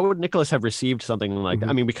would Nicholas have received something like that?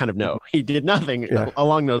 I mean, we kind of know he did nothing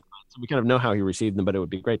along those lines. So we kind of know how he received them, but it would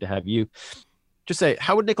be great to have you just say,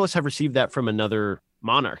 how would Nicholas have received that from another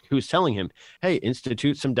monarch who's telling him, hey,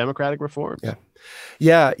 institute some democratic reforms?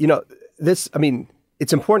 Yeah. It's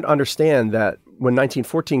important to understand that when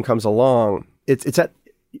 1914 comes along,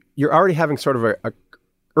 you're already having sort of a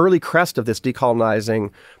early crest of this decolonizing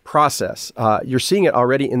process. You're seeing it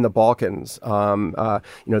already in the Balkans. There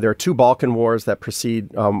are two Balkan wars that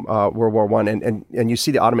precede World War I, and you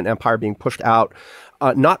see the Ottoman Empire being pushed out,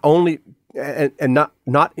 not only and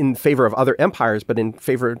not in favor of other empires, but in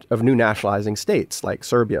favor of new nationalizing states like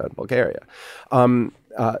Serbia and Bulgaria.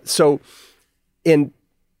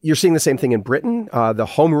 You're seeing the same thing in Britain. The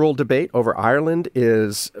home rule debate over Ireland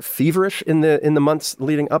is feverish in the months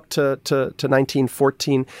leading up to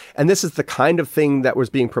 1914. And this is the kind of thing that was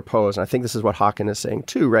being proposed. And I think this is what Haakon is saying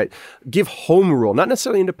too, right? Give home rule, not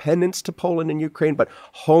necessarily independence to Poland and Ukraine, but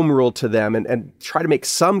home rule to them and try to make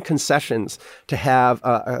some concessions to have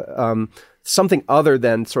something other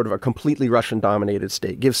than sort of a completely Russian-dominated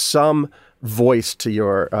state. Give some voice to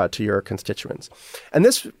your constituents. And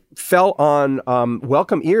this fell on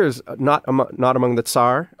welcome ears, not among the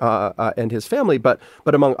Tsar and his family, but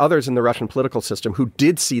among others in the Russian political system who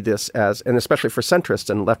did see this as, and especially for centrists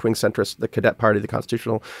and left-wing centrists, the Cadet Party, the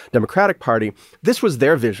Constitutional Democratic Party, this was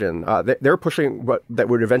their vision. They're pushing what that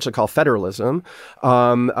would eventually call federalism,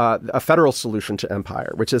 a federal solution to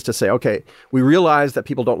empire, which is to say, okay, we realize that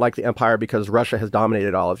people don't like the empire because Russia has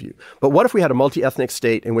dominated all of you. But what if we had a multi-ethnic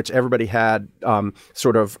state in which everybody had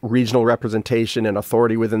sort of regional representation and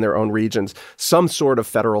authority within their own regions, some sort of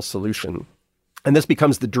federal solution? And this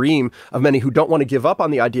becomes the dream of many who don't want to give up on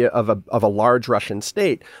the idea of a large Russian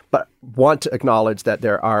state, but want to acknowledge that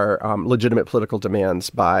there are legitimate political demands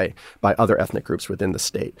by other ethnic groups within the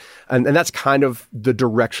state. And that's kind of the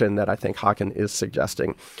direction that I think Haakon is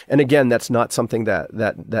suggesting. And again, that's not something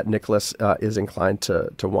that Nicholas is inclined to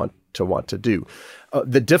want to do.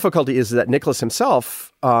 The difficulty is that Nicholas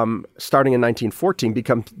himself, starting in 1914,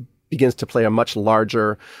 begins to play a much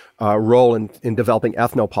larger role in developing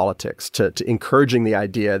ethnopolitics, to encouraging the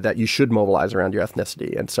idea that you should mobilize around your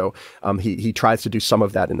ethnicity. And so he tries to do some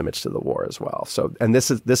of that in the midst of the war as well. So, and this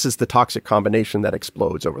is the toxic combination that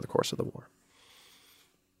explodes over the course of the war.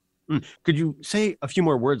 Could you say a few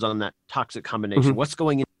more words on that toxic combination? What's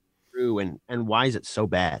going through and why is it so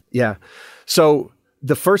bad? Yeah. So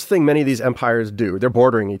the first thing many of these empires do, they're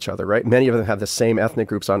bordering each other, right? Many of them have the same ethnic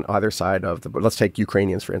groups on either side of the, let's take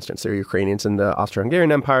Ukrainians, for instance. There are Ukrainians in the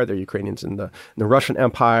Austro-Hungarian Empire. There are Ukrainians in the Russian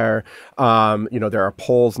Empire. There are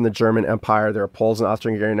Poles in the German Empire. There are Poles in the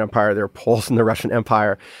Austro-Hungarian Empire. There are Poles in the Russian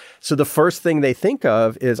Empire. So the first thing they think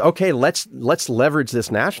of is, okay, let's leverage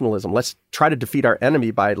this nationalism. Let's try to defeat our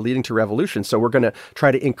enemy by leading to revolution. So we're going to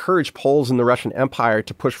try to encourage Poles in the Russian Empire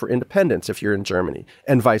to push for independence if you're in Germany,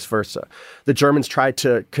 and vice versa. The Germans tried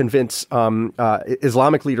to convince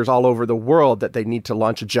Islamic leaders all over the world that they need to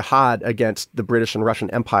launch a jihad against the British and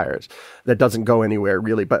Russian empires. That doesn't go anywhere,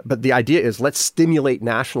 really. But the idea is, let's stimulate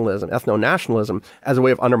nationalism, ethno-nationalism, as a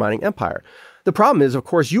way of undermining empire. The problem is, of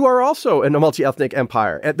course, you are also in a multi-ethnic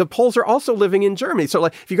empire. And the Poles are also living in Germany. So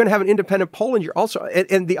like, if you're going to have an independent Poland, you're also,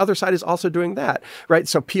 and the other side is also doing that, right?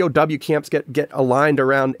 So POW camps get aligned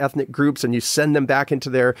around ethnic groups, and you send them back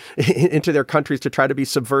into their countries to try to be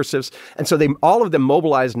subversives. And so all of them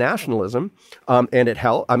mobilize nationalism, and it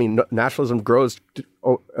helped. I mean, nationalism grows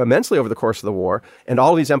immensely over the course of the war, and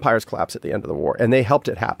all of these empires collapse at the end of the war, and they helped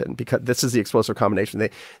it happen because this is the explosive combination.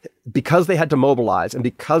 Because they had to mobilize, and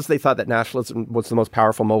because they thought that nationalism was the most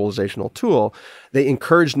powerful mobilizational tool, they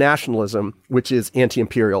encouraged nationalism, which is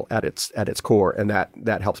anti-imperial at its core, and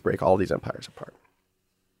that helps break all these empires apart.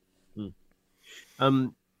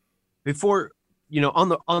 Before,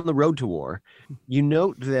 on the road to war, you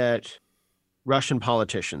note that Russian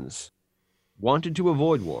politicians wanted to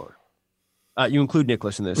avoid war. You include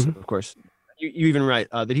Nicholas in this, of course. You even write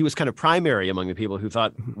that he was kind of primary among the people who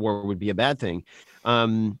thought war would be a bad thing.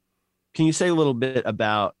 Can you say a little bit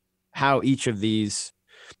about how each of these,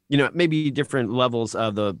 maybe different levels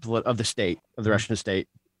of the state, of the Russian state,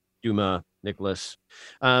 Duma, Nicholas,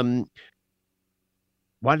 why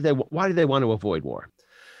did they want to avoid war?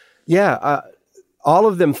 Yeah. All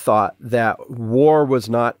of them thought that war was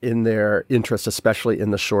not in their interest, especially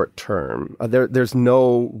in the short term. There's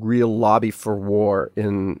no real lobby for war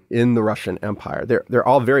in the Russian Empire. They're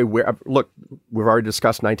all very aware. Look, we've already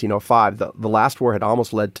discussed 1905. The last war had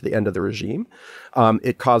almost led to the end of the regime.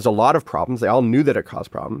 It caused a lot of problems. They all knew that it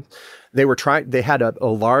caused problems. They had a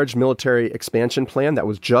large military expansion plan that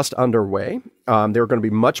was just underway. They were going to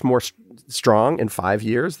be much more strong in 5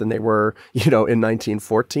 years than they were, in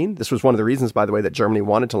 1914. This was one of the reasons, by the way, that Germany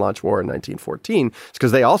wanted to launch war in 1914. It's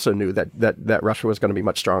because they also knew that Russia was going to be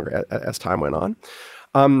much stronger as time went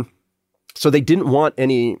on. So they didn't want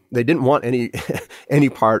any any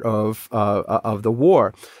part of the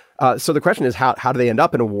war. So the question is, how do they end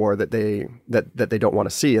up in a war that they don't want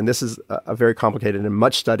to see? And this is a very complicated and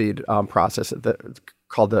much studied process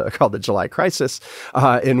called the July Crisis,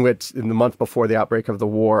 in which in the month before the outbreak of the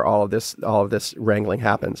war, all of this wrangling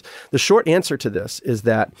happens. The short answer to this is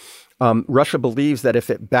that Russia believes that if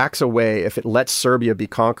it backs away, if it lets Serbia be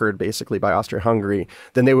conquered basically by Austria-Hungary,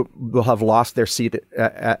 then they will have lost their seat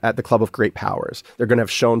at the club of great powers. They're going to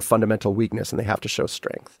have shown fundamental weakness, and they have to show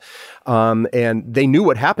strength. And they knew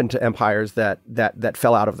what happened to empires that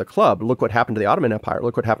fell out of the club. Look what happened to the Ottoman Empire.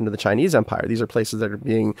 Look what happened to the Chinese Empire. These are places that are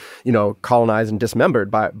being, colonized and dismembered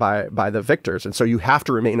by the victors. And so you have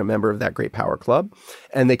to remain a member of that great power club.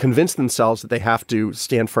 And they convinced themselves that they have to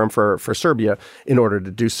stand firm for Serbia in order to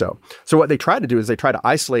do so. So what they try to do is they try to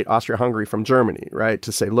isolate Austria-Hungary from Germany, right? To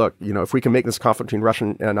say, look, if we can make this conflict between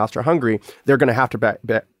Russia and Austria-Hungary, they're going to have to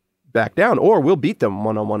back down, or we'll beat them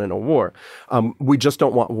one-on-one in a war. We just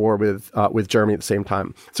don't want war with Germany at the same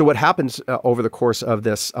time. So what happens over the course of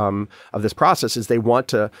this process is they want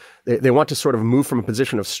to sort of move from a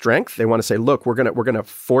position of strength. They want to say, look, we're gonna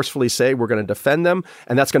forcefully say we're going to defend them,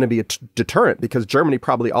 and that's going to be a deterrent because Germany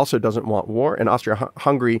probably also doesn't want war, and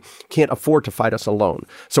Austria-Hungary can't afford to fight us alone.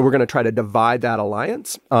 So we're going to try to divide that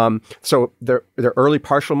alliance. So their early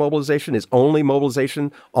partial mobilization is only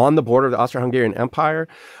mobilization on the border of the Austro-Hungarian Empire.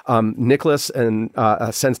 Nicholas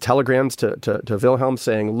sends telegrams to Wilhelm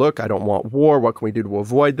saying, look, I don't want war. What can we do to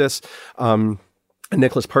avoid this?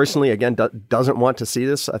 Nicholas personally, again, doesn't want to see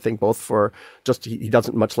this. I think both for just he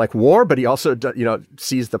doesn't much like war, but he also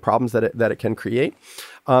sees the problems that it can create.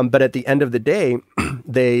 But at the end of the day,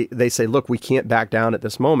 they say, look, we can't back down at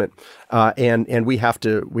this moment, and we have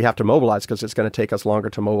to mobilize because it's going to take us longer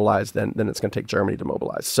to mobilize than it's going to take Germany to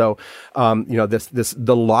mobilize. So,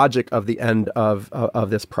 the logic of the end of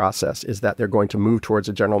this process is that they're going to move towards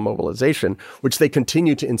a general mobilization, which they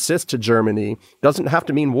continue to insist to Germany doesn't have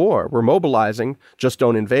to mean war. We're mobilizing, just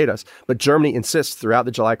don't invade us. But Germany insists throughout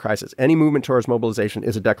the July Crisis, any movement towards mobilization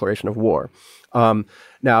is a declaration of war.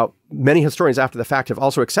 Now, many historians after the fact have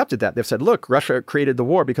also accepted that. They've said, look, Russia created the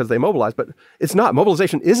war because they mobilized, but it's not.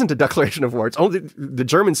 Mobilization isn't a declaration of war. It's only the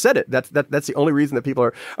Germans said it. That's the only reason that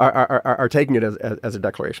people are taking it as a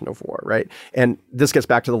declaration of war, right? And this gets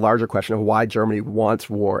back to the larger question of why Germany wants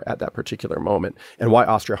war at that particular moment and why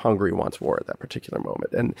Austria-Hungary wants war at that particular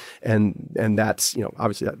moment. And that's,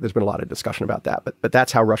 obviously there's been a lot of discussion about that, but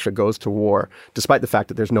that's how Russia goes to war, despite the fact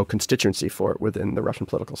that there's no constituency for it within the Russian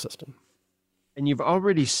political system. And you've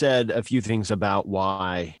already said a few things about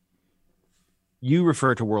why you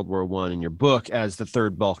refer to World War I in your book as the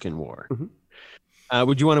Third Balkan War. Mm-hmm.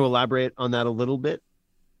 Would you want to elaborate on that a little bit?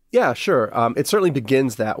 Yeah, sure. It certainly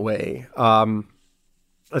begins that way.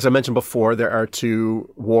 As I mentioned before, there are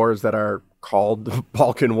two wars that are called the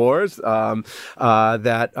Balkan Wars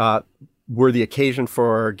that were the occasion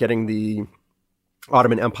for getting the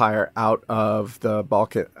Ottoman Empire out of the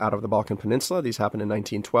Balkan Peninsula. These happened in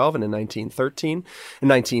 1912 and in 1913. In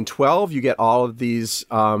 1912, you get all of these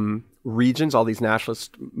regions, all these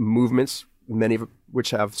nationalist movements, many of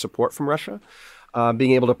which have support from Russia,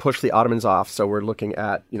 being able to push the Ottomans off. So we're looking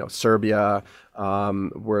at, Serbia,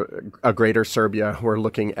 we're a greater Serbia. We're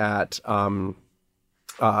looking at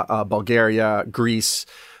Bulgaria, Greece.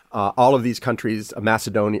 All of these countries,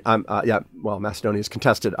 Macedonia, Macedonia is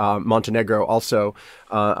contested. Montenegro also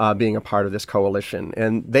being a part of this coalition.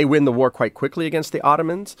 And they win the war quite quickly against the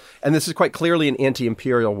Ottomans. And this is quite clearly an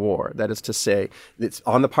anti-imperial war. That is to say, it's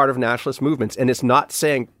on the part of nationalist movements. And it's not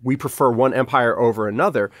saying we prefer one empire over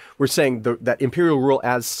another. We're saying that imperial rule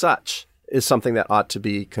as such is something that ought to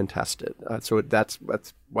be contested. So that's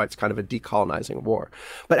why it's kind of a decolonizing war.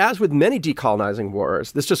 But as with many decolonizing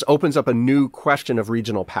wars, this just opens up a new question of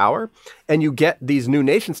regional power. And you get these new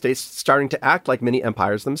nation states starting to act like mini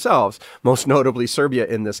empires themselves, most notably Serbia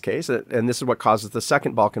in this case. And this is what causes the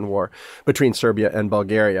Second Balkan War between Serbia and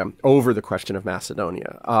Bulgaria over the question of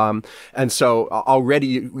Macedonia. And so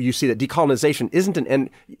already you see that decolonization isn't an end.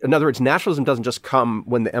 In other words, nationalism doesn't just come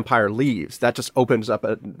when the empire leaves. That just opens up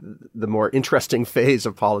the more interesting phase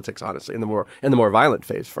of politics, honestly, and the more violent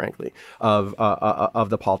phase, frankly, of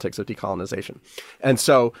the politics of decolonization. And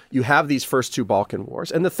so you have these first two Balkan wars.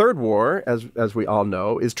 And the third war, as we all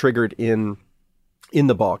know, is triggered in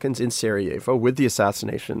the Balkans, in Sarajevo, with the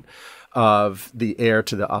assassination of the heir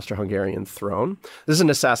to the Austro-Hungarian throne. This is an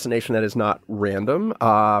assassination that is not random.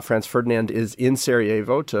 Franz Ferdinand is in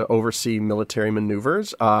Sarajevo to oversee military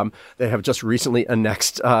maneuvers. They have just recently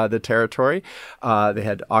annexed the territory. They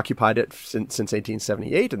had occupied it since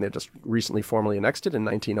 1878, and they just recently formally annexed it in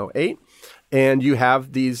 1908. And you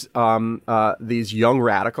have these young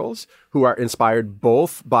radicals who are inspired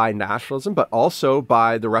both by nationalism, but also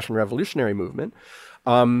by the Russian revolutionary movement,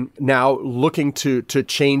 now looking to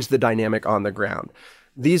change the dynamic on the ground.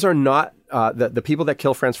 These are not the people that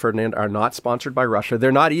kill Franz Ferdinand are not sponsored by Russia.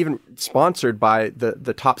 They're not even sponsored by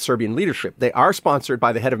the top Serbian leadership. They are sponsored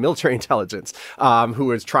by the head of military intelligence,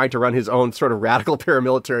 who is trying to run his own sort of radical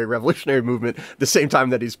paramilitary revolutionary movement the same time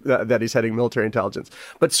that he's heading military intelligence.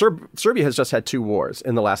 But Serbia has just had two wars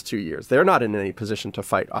in the last 2 years. They're not in any position to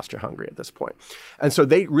fight Austria-Hungary at this point. And so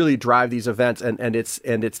they really drive these events, and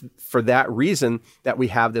it's for that reason that we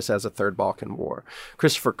have this as a third Balkan War.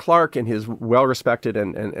 Christopher Clark, in his well-respected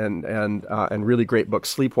and really great book,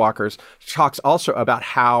 Sleepwalkers, talks also about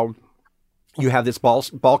how you have this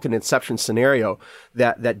Balkan inception scenario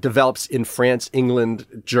that develops in France, England,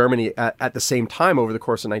 Germany at the same time over the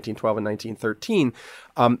course of 1912 and 1913,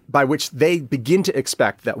 by which they begin to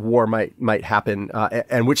expect that war might happen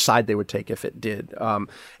and which side they would take if it did.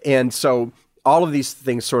 And so all of these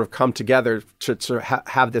things sort of come together to sort of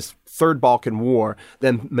have this third Balkan War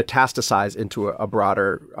then metastasize into a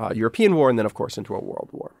broader European war and then, of course, into a world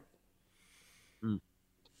war.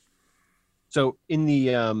 So in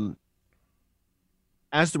the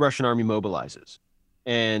as the Russian army mobilizes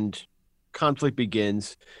and conflict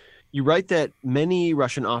begins, you write that many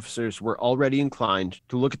Russian officers were already inclined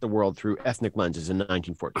to look at the world through ethnic lenses in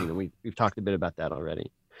 1914, and we've talked a bit about that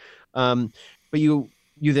already. But you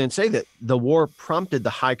then say that the war prompted the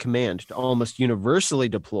high command to almost universally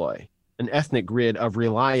deploy an ethnic grid of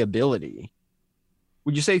reliability.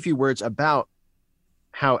 Would you say a few words about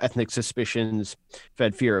how ethnic suspicions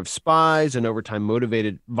fed fear of spies and over time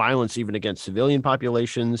motivated violence even against civilian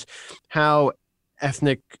populations, how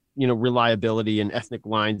ethnic reliability and ethnic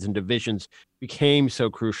lines and divisions became so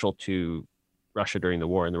crucial to Russia during the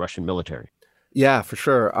war and the Russian military? Yeah, for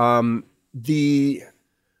sure.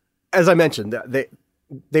 As I mentioned,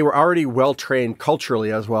 they were already well-trained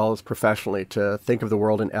culturally as well as professionally to think of the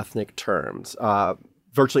world in ethnic terms.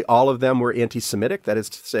 Virtually all of them were anti-Semitic. That is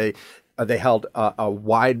to say, they held a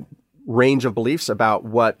wide range of beliefs about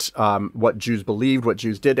what Jews believed, what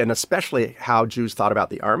Jews did, and especially how Jews thought about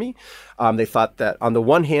the army. They thought that on the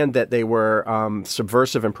one hand that they were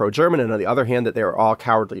subversive and pro-German, and on the other hand that they were all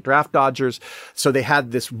cowardly draft dodgers. So they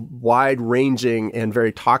had this wide-ranging and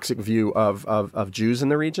very toxic view of Jews in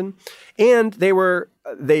the region, and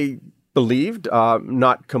they believed,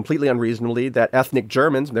 not completely unreasonably, that ethnic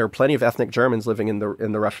Germans, there were plenty of ethnic Germans living in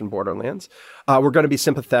the Russian borderlands, were going to be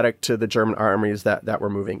sympathetic to the German armies that were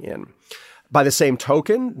moving in. By the same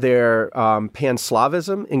token, their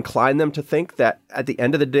pan-Slavism inclined them to think that at the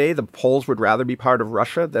end of the day, the Poles would rather be part of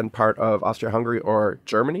Russia than part of Austria-Hungary or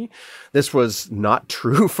Germany. This was not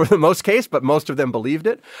true for the most case, but most of them believed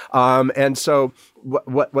it. And so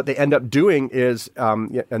what they end up doing is,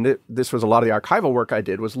 this was a lot of the archival work I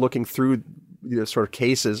did, was looking through sort of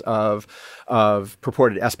cases of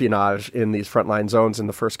purported espionage in these frontline zones in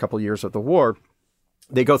the first couple of years of the war.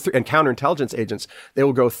 They go through, and counterintelligence agents, they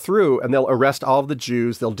will go through and they'll arrest all of the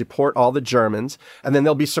Jews, they'll deport all the Germans, and then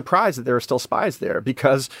they'll be surprised that there are still spies there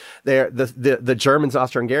because the Germans,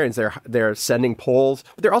 Austro-Hungarians, they're sending Poles,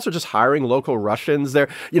 but they're also just hiring local Russians. They're,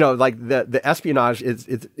 like the espionage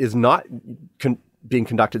is not being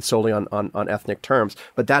conducted solely on ethnic terms,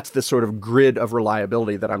 but that's the sort of grid of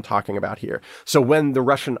reliability that I'm talking about here. So when the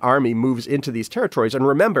Russian army moves into these territories, and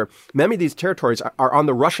remember, many of these territories are on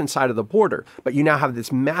the Russian side of the border, but you now have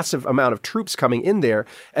this massive amount of troops coming in there,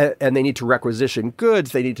 and they need to requisition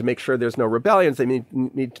goods, they need to make sure there's no rebellions, they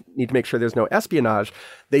need to make sure there's no espionage.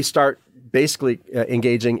 They start basically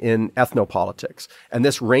engaging in ethnopolitics. And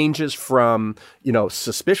this ranges from,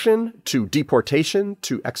 suspicion to deportation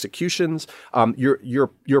to executions.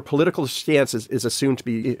 Your political stance is assumed to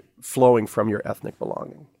be flowing from your ethnic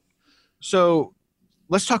belonging. So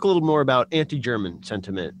let's talk a little more about anti-German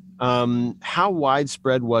sentiment. How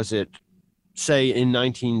widespread was it, say, in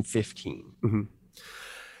 1915? Mm-hmm.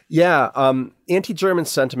 Yeah, anti-German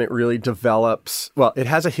sentiment really develops, well, it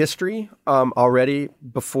has a history already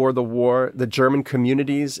before the war. The German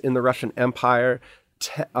communities in the Russian Empire,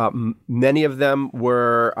 many of them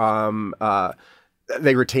were,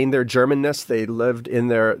 they retained their Germanness. They lived in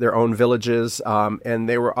their own villages, and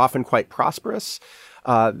they were often quite prosperous.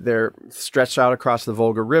 They're stretched out across the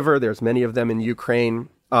Volga River. There's many of them in Ukraine.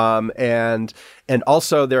 And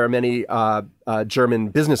also there are many German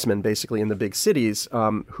businessmen basically in the big cities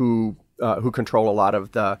who control a lot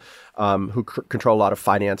of control a lot of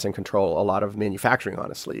finance and control a lot of manufacturing,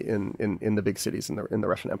 honestly, in the big cities in the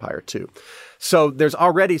Russian Empire too. So there's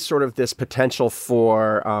already sort of this potential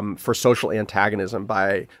for social antagonism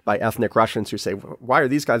by ethnic Russians who say, why are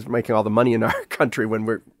these guys making all the money in our country when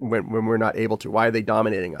we're not able to? Why are they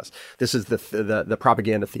dominating us? This is the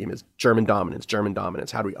propaganda theme is German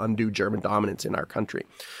dominance. How do we undo German dominance in our country?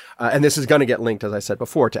 And this is going to get linked, as I said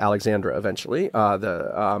before, to Alexandra eventually,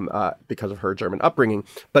 because of her German upbringing.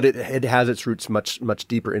 But it has its roots much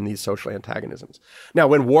deeper in these social antagonisms. Now,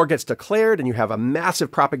 when war gets declared and you have a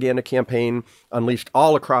massive propaganda campaign unleashed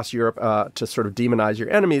all across Europe to sort of demonize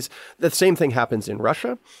your enemies, the same thing happens in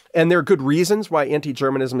Russia. And there are good reasons why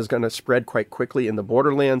anti-Germanism is going to spread quite quickly in the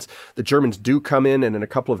borderlands. The Germans do come in, and in a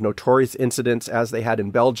couple of notorious incidents, as they had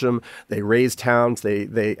in Belgium, they raze towns,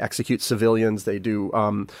 they execute civilians, they do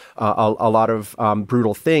a lot of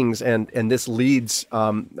brutal things, and this leads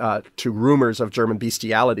to rumors of German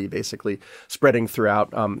bestiality, basically spreading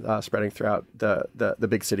throughout the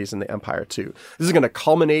big cities in the empire too. This is going to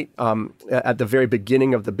culminate at the very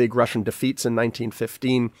beginning of the big Russian defeats in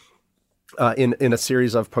 1915. In a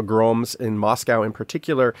series of pogroms in Moscow in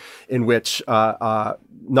particular, in which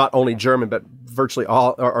not only German but virtually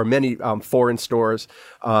all or many foreign stores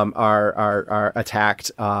are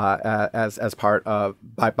attacked as part of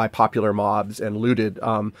by popular mobs and looted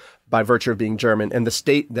by virtue of being German, and the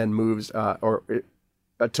state then moves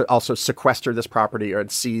to also sequester this property or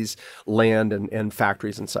seize land and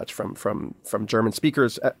factories and such from German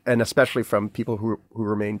speakers, and especially from people who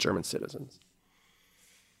remain German citizens.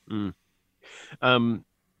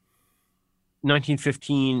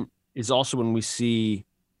 1915 is also when we see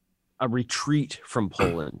a retreat from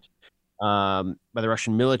Poland by the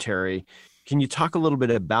Russian military. Can you talk a little bit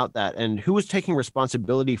about that, and who was taking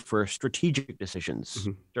responsibility for strategic decisions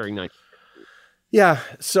during 1915? Yeah,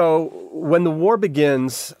 so when the war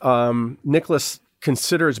begins, Nicholas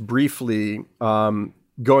considers briefly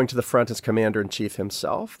going to the front as commander-in-chief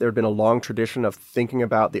himself. There had been a long tradition of thinking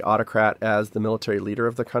about the autocrat as the military leader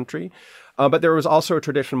of the country. But there was also a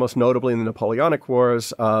tradition, most notably in the Napoleonic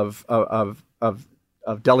Wars, of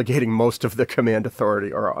delegating most of the command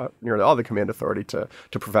authority, or nearly all the command authority, to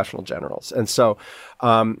professional generals. And so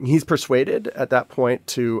he's persuaded at that point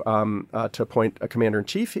to appoint a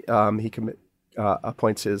commander-in-chief.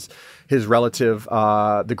 appoints his relative,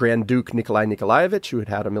 the Grand Duke Nikolai Nikolaevich, who had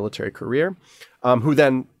had a military career, who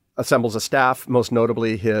then assembles a staff, most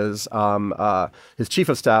notably his chief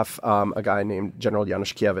of staff, a guy named General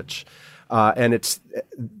Yanushkevich. And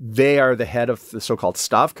they are the head of the so-called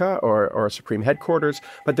Stavka or Supreme Headquarters,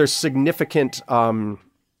 but there's significant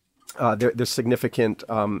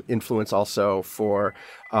influence also for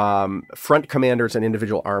front commanders and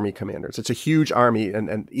individual army commanders. It's a huge army,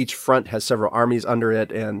 and each front has several armies under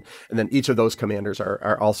it, and then each of those commanders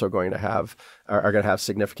are also going to have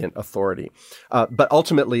significant authority. But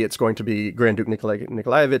ultimately, it's going to be Grand Duke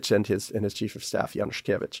Nikolaevich and his chief of staff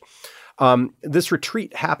Yanushkevich. This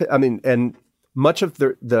retreat happened. And much of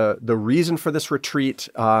the reason for this retreat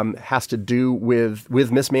has to do with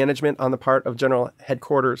mismanagement on the part of General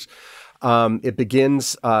Headquarters. It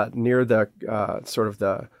begins near the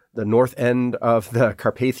north end of the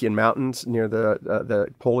Carpathian Mountains, near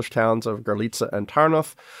the Polish towns of Gorlice and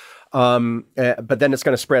Tarnów. But then it's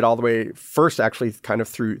going to spread all the way first, actually, kind of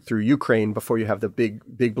through Ukraine before you have the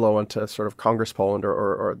big blow into sort of Congress Poland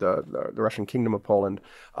or the Russian Kingdom of Poland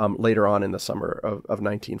later on in the summer of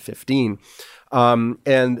 1915.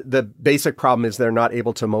 And the basic problem is they're not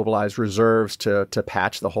able to mobilize reserves to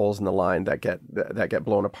patch the holes in the line that get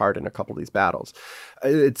blown apart in a couple of these battles.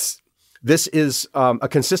 This is a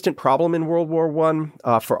consistent problem in World War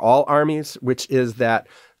I for all armies, which is that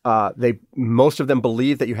most of them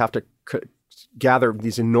believe that you have to gather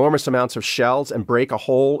these enormous amounts of shells and break a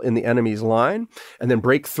hole in the enemy's line and then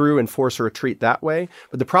break through and force a retreat that way.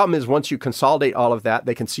 But the problem is once you consolidate all of that,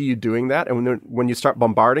 they can see you doing that. And when you start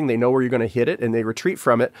bombarding, they know where you're going to hit it and they retreat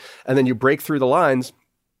from it. And then you break through the lines.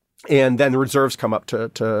 And then the reserves come up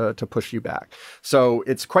to push you back. So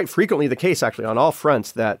it's quite frequently the case, actually, on all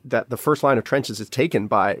fronts that the first line of trenches is taken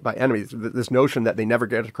by enemies. This notion that they never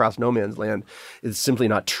get across no man's land is simply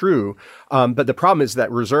not true. But the problem is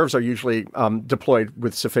that reserves are usually deployed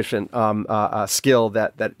with sufficient skill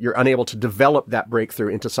that you're unable to develop that breakthrough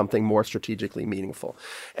into something more strategically meaningful.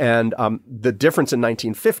 And the difference in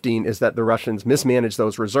 1915 is that the Russians mismanage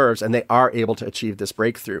those reserves and they are able to achieve this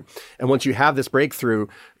breakthrough. And once you have this breakthrough,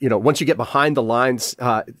 once you get behind the lines,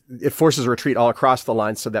 it forces a retreat all across the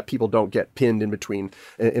lines so that people don't get pinned in between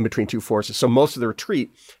two forces. So most of the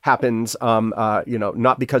retreat happens,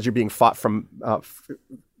 not because you're being fought from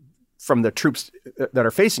the troops that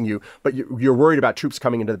are facing you, but you're worried about troops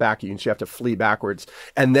coming into the back of you, and so you have to flee backwards,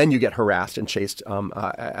 and then you get harassed and chased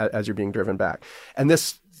as you're being driven back. And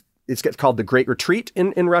it's called the Great Retreat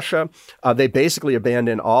in Russia. They basically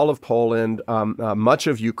abandon all of Poland, much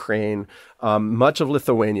of Ukraine, much of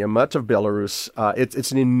Lithuania, much of Belarus.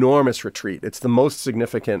 It's an enormous retreat. It's the most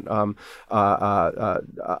significant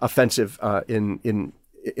offensive in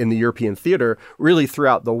the European theater, really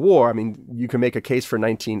throughout the war. I mean, you can make a case for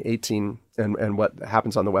 1918 and what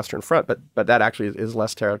happens on the Western Front, but that actually is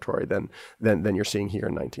less territory than you're seeing here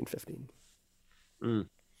in 1915. Mm.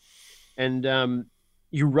 And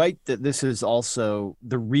you write that this is also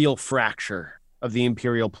the real fracture of the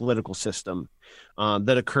imperial political system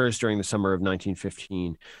that occurs during the summer of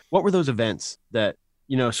 1915. What were those events that,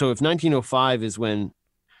 so if 1905 is when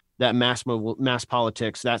that mass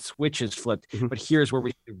politics, that switch is flipped, mm-hmm. but here's where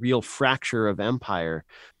we see the real fracture of empire.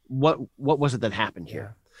 What was it that happened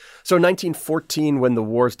here? So in 1914, when the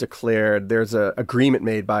war's declared, there's an agreement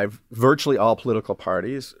made by virtually all political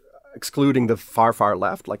parties, excluding the far, far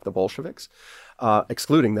left, like the Bolsheviks,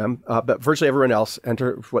 excluding them, but virtually everyone else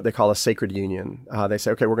enter what they call a sacred union. They say,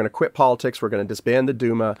 okay, we're going to quit politics, we're going to disband the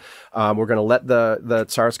Duma, we're going to let the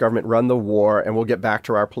Tsarist government run the war, and we'll get back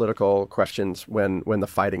to our political questions when the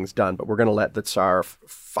fighting's done. But we're going to let the Tsar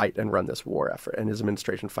fight and run this war effort, and his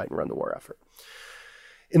administration fight and run the war effort.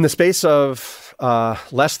 In the space of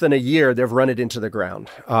less than a year, they've run it into the ground.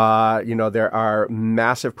 There are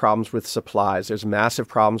massive problems with supplies. There's massive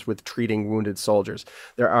problems with treating wounded soldiers.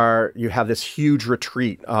 You have this huge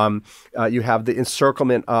retreat. You have the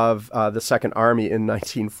encirclement of the Second Army in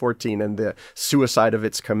 1914 and the suicide of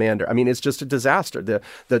its commander. I mean, it's just a disaster.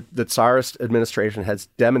 The Tsarist administration has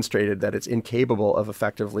demonstrated that it's incapable of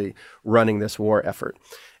effectively running this war effort.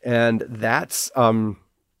 And that's...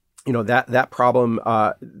 that problem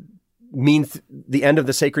means the end of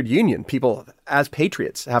the sacred union. People, as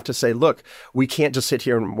patriots, have to say, look, we can't just sit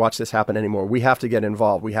here and watch this happen anymore. We have to get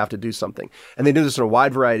involved. We have to do something. And they do this in a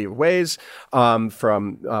wide variety of ways, from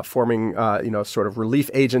forming, sort of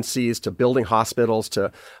relief agencies to building hospitals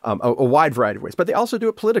to a wide variety of ways. But they also do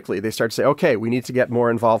it politically. They start to say, okay, we need to get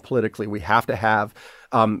more involved politically. We have to have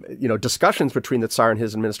discussions between the Tsar and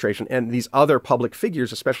his administration and these other public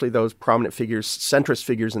figures, especially those prominent figures, centrist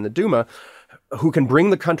figures in the Duma, who can bring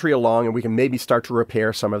the country along, and we can maybe start to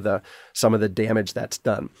repair some of the damage that's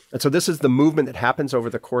done. And so this is the movement that happens over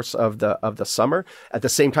the course of the summer. At the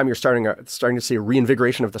same time, you're starting to see a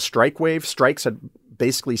reinvigoration of the strike wave. Strikes had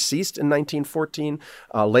basically ceased in 1914.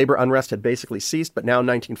 Labor unrest had basically ceased, but now in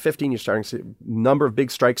 1915, you're starting to see a number of big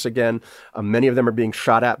strikes again. Many of them are being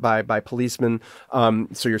shot at by policemen.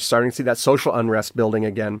 So you're starting to see that social unrest building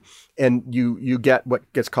again. And you get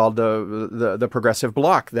what gets called the progressive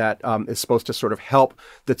bloc that is supposed to sort of help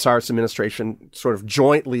the Tsarist administration sort of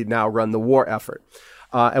jointly now run the war effort.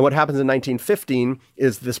 And what happens in 1915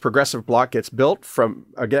 is this progressive bloc gets built from,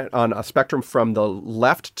 again, on a spectrum from the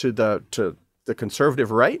left to the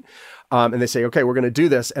conservative right. And they say, okay, we're going to do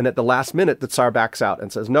this. And at the last minute, the Tsar backs out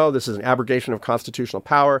and says, no, this is an abrogation of constitutional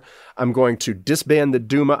power. I'm going to disband the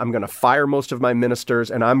Duma. I'm going to fire most of my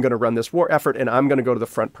ministers, and I'm going to run this war effort, and I'm going to go to the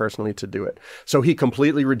front personally to do it. So he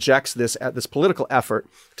completely rejects this political effort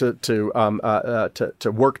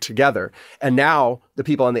to work together. And now the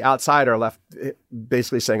people on the outside are left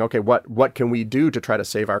basically saying, okay, what can we do to try to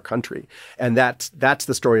save our country? And that's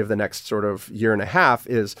the story of the next sort of year and a half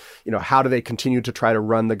is, how do they continue to try to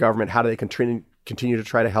run the government? How do they continue to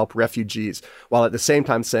try to help refugees, while at the same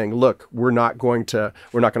time saying, look, we're not going to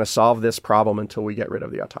solve this problem until we get rid of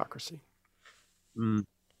the autocracy. And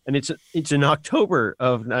it's in October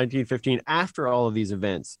of 1915, after all of these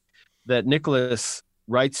events, that Nicholas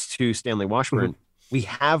writes to Stanley Washburn, we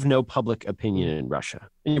have no public opinion in Russia.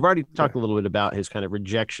 And you've already talked a little bit about his kind of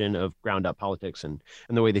rejection of ground up politics and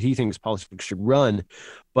the way that he thinks politics should run.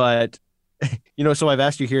 But, so I've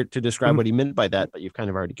asked you here to describe what he meant by that, but you've kind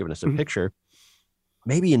of already given us a picture.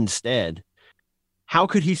 Maybe instead, how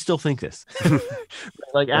could he still think this?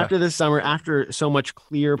 After this summer, after so much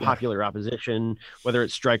clear popular opposition, whether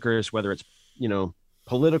it's strikers, whether it's,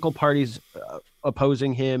 political parties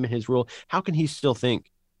opposing him and his rule, how can he still think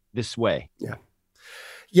this way?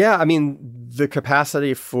 Yeah, I mean, the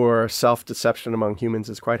capacity for self-deception among humans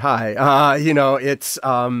is quite high. It's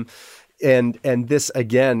and this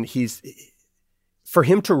again, for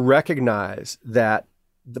him to recognize that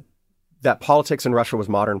that politics in Russia was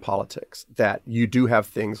modern politics, that you do have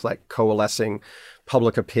things like coalescing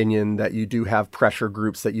public opinion, that you do have pressure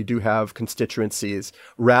groups, that you do have constituencies,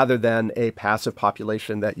 rather than a passive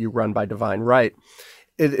population that you run by divine right,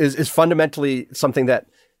 is fundamentally something that,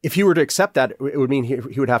 if he were to accept that, it would mean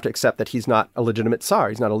he would have to accept that he's not a legitimate Tsar.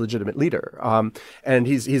 He's not a legitimate leader. And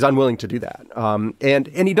he's unwilling to do that. And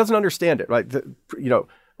he doesn't understand it, right?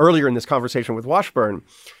 Earlier in this conversation with Washburn,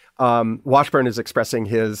 Washburn is expressing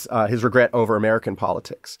his regret over American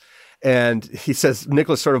politics. And he says,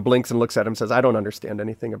 Nicholas sort of blinks and looks at him and says, I don't understand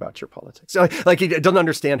anything about your politics. So, he doesn't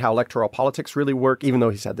understand how electoral politics really work, even though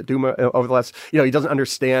he's had the Duma over the last, he doesn't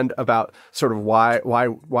understand about sort of why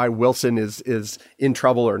Wilson is in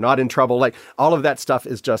trouble or not in trouble. Like, all of that stuff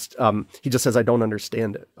is just, he just says, I don't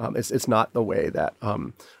understand it. It's not the way that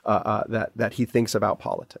that he thinks about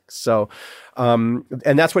politics. So, and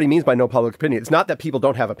that's what he means by no public opinion. It's not that people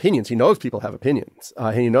don't have opinions. He knows people have opinions.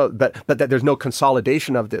 But that there's no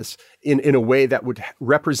consolidation of this in a way that would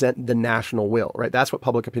represent the national will, right? That's what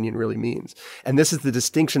public opinion really means. And this is the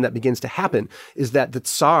distinction that begins to happen, is that the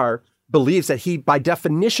Tsar believes that he, by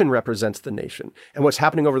definition, represents the nation. And what's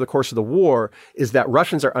happening over the course of the war is that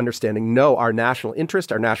Russians are understanding, no, our national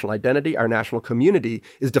interest, our national identity, our national community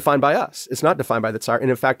is defined by us. It's not defined by the Tsar. And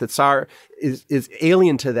in fact, the Tsar is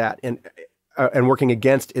alien to that and working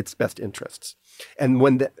against its best interests. And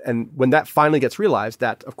when that finally gets realized,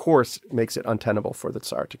 that, of course, makes it untenable for the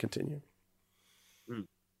Tsar to continue.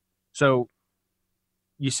 So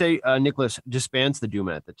you say Nicholas disbands the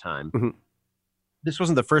Duma at the time. Mm-hmm. This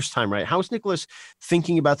wasn't the first time, right? How is Nicholas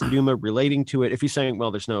thinking about the Duma, relating to it? If he's saying,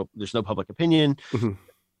 well, there's no public opinion. Mm-hmm.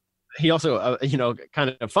 He also,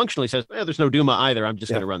 kind of functionally says, there's no Duma either. I'm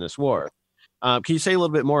just going to run this war. Can you say a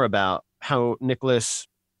little bit more about how Nicholas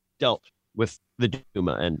dealt with the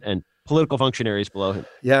Duma and political functionaries below him?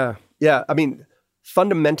 Yeah. I mean,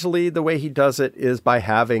 fundamentally, the way he does it is by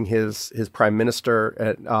having his prime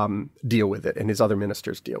minister deal with it and his other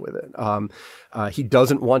ministers deal with it. He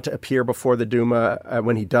doesn't want to appear before the Duma.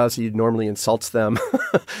 When he does, he normally insults them,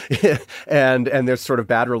 and there's sort of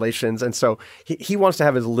bad relations. And so he wants to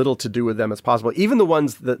have as little to do with them as possible. Even the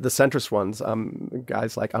ones, the centrist ones,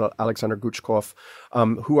 guys like Alexander Guchkov,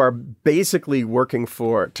 who are basically working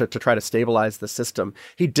to try to stabilize the system.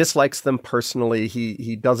 He dislikes them personally.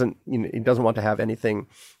 He doesn't want to have anything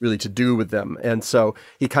really to do with them. And so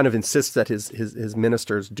he kind of insists that his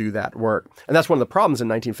ministers do that work. And that's one of the problems in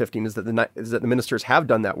 1915 is that the ministers have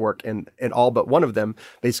done that work, and all but one of them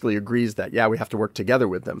basically agrees that, we have to work together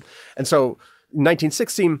with them. And so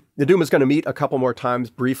 1916, the Duma is going to meet a couple more times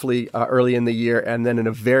briefly early in the year, and then in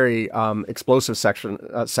a very explosive session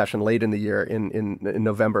late in the year in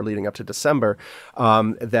November leading up to December,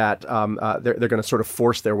 that they're going to sort of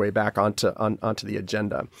force their way back onto the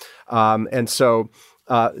agenda. And so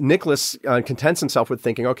Nicholas contents himself with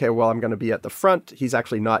thinking, okay, well, I'm going to be at the front. He's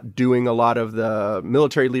actually not doing a lot of the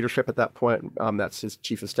military leadership at that point. That's his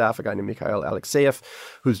chief of staff, a guy named Mikhail Alexeyev,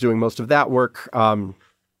 who's doing most of that work.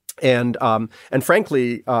 And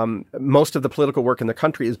frankly, most of the political work in the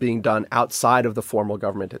country is being done outside of the formal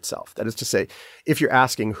government itself. That is to say, if you're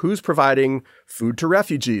asking who's providing food to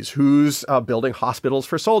refugees, who's building hospitals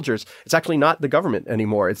for soldiers, it's actually not the government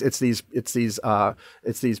anymore. It's these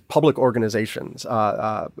public organizations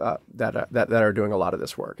that are doing a lot of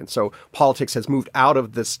this work. And so politics has moved out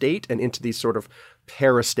of the state and into these sort of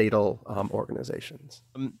parastatal organizations.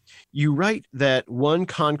 You write that one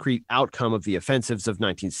concrete outcome of the offensives of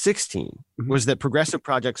 1916 was that progressive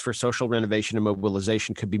projects for social renovation and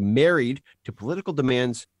mobilization could be married to political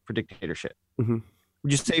demands for dictatorship.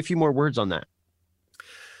 Would you say a few more words on that?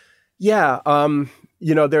 Yeah.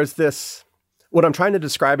 There's this, what I'm trying to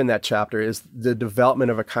describe in that chapter is the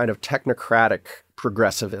development of a kind of technocratic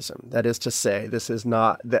progressivism. That is to say, this is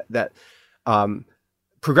not that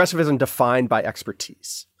progressivism defined by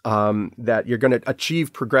expertise, that you're going to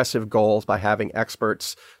achieve progressive goals by having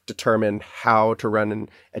experts determine how to run an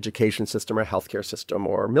education system or healthcare system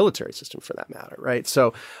or military system for that matter, right?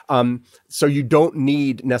 So you don't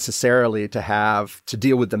need necessarily to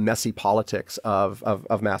deal with the messy politics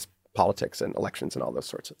of mass politics and elections and all those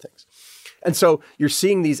sorts of things. And so you're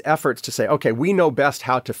seeing these efforts to say, okay, we know best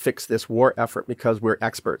how to fix this war effort because we're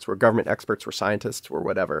experts, we're government experts, we're scientists, we're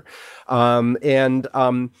whatever. And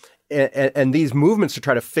these movements to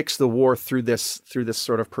try to fix the war through this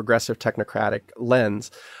sort of progressive technocratic lens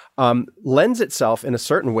lends itself in a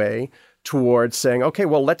certain way towards saying, okay,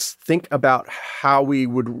 well, let's think about how we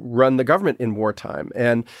would run the government in wartime.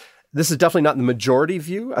 And this is definitely not the majority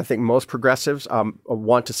view. I think most progressives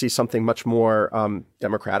want to see something much more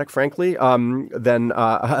democratic, frankly, than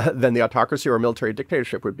the autocracy or military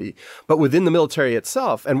dictatorship would be. But within the military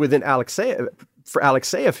itself, and within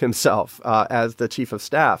Alexeyev himself as the chief of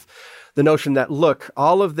staff, the notion that, look,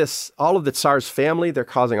 all of the Tsar's family, they're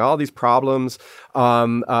causing all these problems,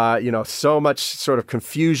 so much sort of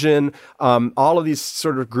confusion, all of these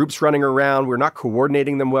sort of groups running around. We're not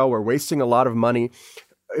coordinating them well. We're wasting a lot of money.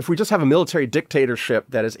 If we just have a military dictatorship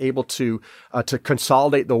that is able to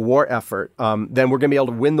consolidate the war effort, then we're going to be able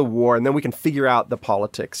to win the war, and then we can figure out the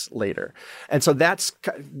politics later. And so that's,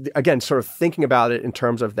 again, sort of thinking about it in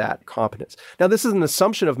terms of that competence. Now, this is an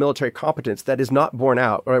assumption of military competence that is not borne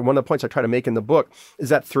out. Right? One of the points I try to make in the book is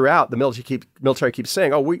that throughout, the military keeps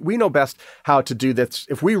saying, oh, we know best how to do this.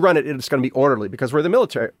 If we run it, it's going to be orderly because we're the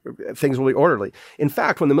military. Things will be orderly. In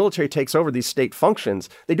fact, when the military takes over these state functions,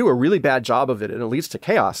 they do a really bad job of it, and it leads to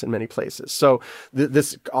chaos in many places. So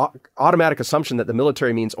this automatic assumption that the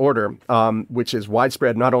military means order, which is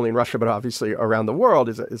widespread not only in Russia but obviously around the world,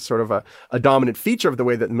 is sort of a dominant feature of the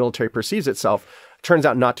way that the military perceives itself, turns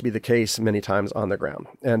out not to be the case many times on the ground.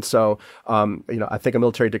 And so, I think a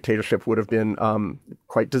military dictatorship would have been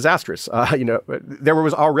quite disastrous. There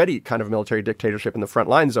was already kind of military dictatorship in the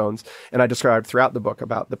frontline zones, and I described throughout the book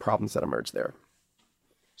about the problems that emerged there.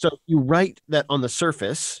 So you write that on the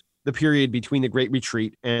surface, the period between the Great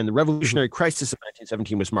Retreat and the revolutionary crisis of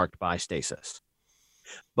 1917 was marked by stasis.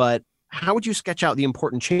 But how would you sketch out the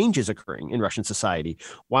important changes occurring in Russian society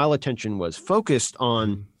while attention was focused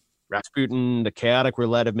on Rasputin, the chaotic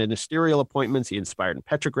roulette of ministerial appointments he inspired in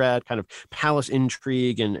Petrograd, kind of palace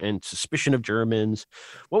intrigue and suspicion of Germans?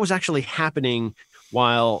 What was actually happening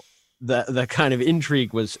while the kind of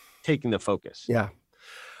intrigue was taking the focus? Yeah.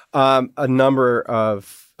 A number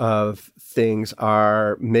of things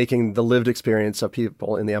are making the lived experience of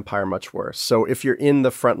people in the empire much worse. So if you're in the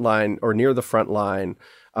front line or near the front line,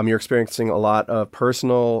 you're experiencing a lot of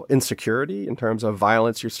personal insecurity in terms of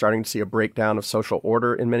violence. You're starting to see a breakdown of social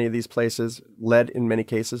order in many of these places, led in many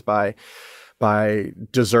cases by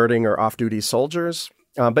deserting or off-duty soldiers.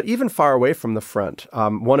 But even far away from the front,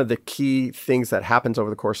 one of the key things that happens over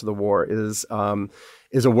the course of the war is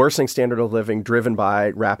a worsening standard of living driven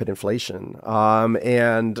by rapid inflation.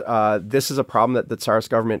 And this is a problem that the Tsar's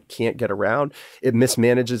government can't get around. It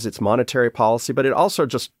mismanages its monetary policy, but it also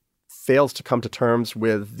just fails to come to terms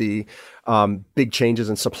with the big changes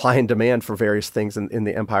in supply and demand for various things in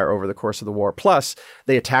the empire over the course of the war. Plus,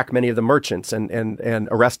 they attack many of the merchants and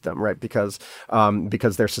arrest them, right? Because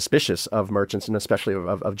they're suspicious of merchants and especially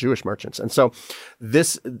of Jewish merchants. And so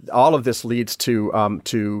all of this leads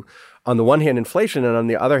to on the one hand, inflation, and on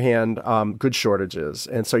the other hand, goods shortages.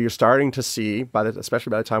 And so you're starting to see, especially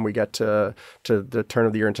by the time we get to the turn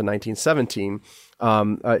of the year into 1917,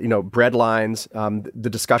 bread lines, the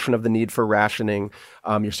discussion of the need for rationing.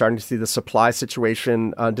 You're starting to see the supply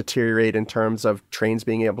situation deteriorate in terms of trains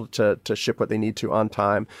being able to ship what they need to on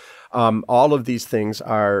time. All of these things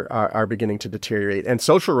are beginning to deteriorate, and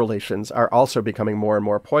social relations are also becoming more and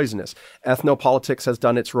more poisonous. Ethnopolitics has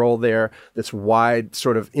done its role there. This wide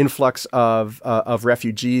sort of influx of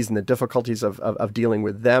refugees and the difficulties of dealing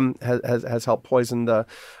with them has helped poison the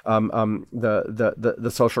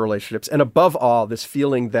social relationships. And above all, this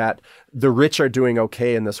feeling that the rich are doing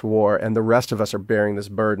okay in this war, and the rest of us are bearing this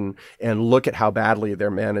burden. And look at how badly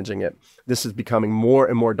they're managing it. This is becoming more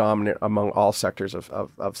and more dominant among all sectors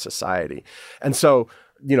of society. And so,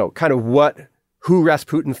 kind of who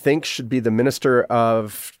Rasputin thinks should be the minister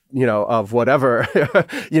of whatever,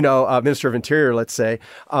 Minister of Interior, let's say,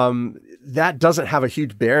 that doesn't have a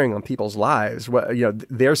huge bearing on people's lives.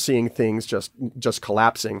 They're seeing things just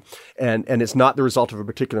collapsing, and it's not the result of a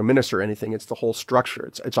particular minister or anything. It's the whole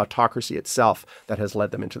structure. It's autocracy itself that has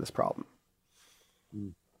led them into this problem.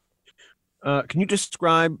 Can you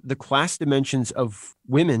describe the class dimensions of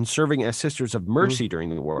women serving as Sisters of Mercy during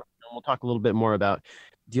the war? And we'll talk a little bit more about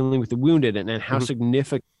dealing with the wounded and how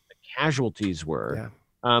significant the casualties were.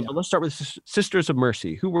 But let's start with Sisters of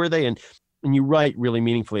Mercy. Who were they? And you write really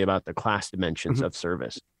meaningfully about the class dimensions of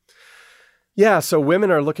service. Yeah, so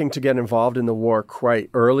women are looking to get involved in the war quite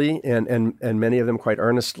early, and many of them quite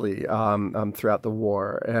earnestly throughout the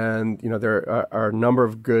war. And there are a number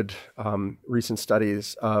of good recent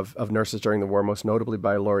studies of nurses during the war, most notably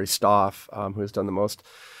by Laurie Stoff, who has done the most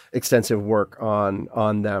extensive work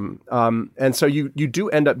on them. And so you do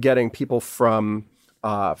end up getting people from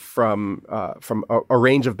a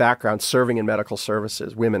range of backgrounds serving in medical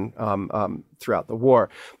services, women throughout the war.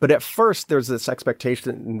 But at first, there's this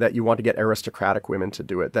expectation that you want to get aristocratic women to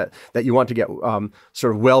do it, that you want to get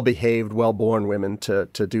sort of well-behaved, well-born women to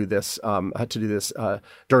do this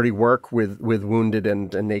dirty work with wounded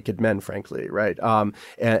and naked men, frankly, right?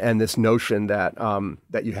 And this notion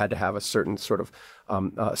that you had to have a certain sort of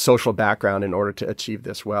social background in order to achieve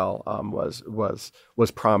this well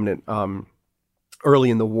was prominent.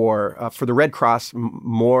 Early in the war, for the Red Cross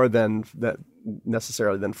more than that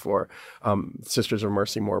necessarily than for Sisters of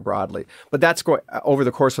Mercy more broadly. But that's going over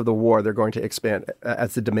the course of the war. They're going to expand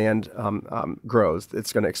as the demand grows.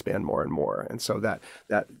 It's going to expand more and more. And so that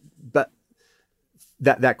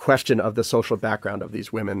question of the social background of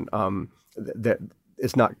these women that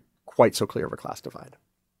is not quite so clear of a class divide.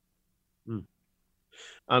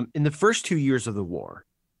 In the first 2 years of the war,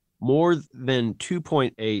 more than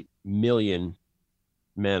 2.8 million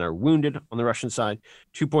men are wounded on the Russian side.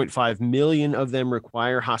 2.5 million of them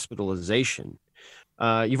require hospitalization.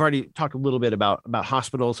 You've already talked a little bit about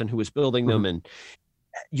hospitals and who was building them. And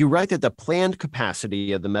you write that the planned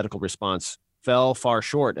capacity of the medical response fell far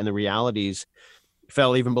short and the realities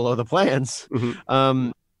fell even below the plans.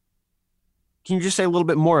 Can you just say a little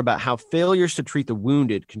bit more about how failures to treat the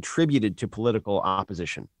wounded contributed to political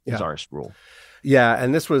opposition to Tsarist rule? Yeah,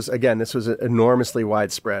 and this was enormously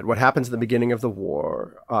widespread. What happens at the beginning of the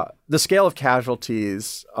war, the scale of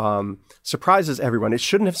casualties surprises everyone. It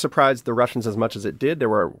shouldn't have surprised the Russians as much as it did. There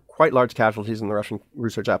were quite large casualties in the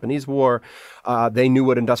Russo-Japanese War. They knew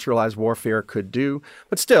what industrialized warfare could do,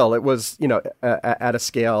 but still, it was at a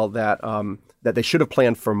scale that they should have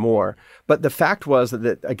planned for more. But the fact was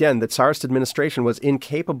that again, the Tsarist administration was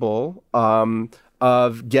incapable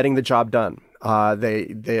of getting the job done.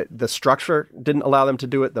 The structure didn't allow them to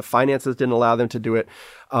do it. The finances didn't allow them to do it.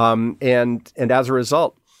 And as a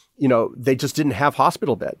result, they just didn't have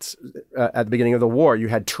hospital beds at the beginning of the war. You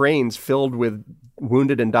had trains filled with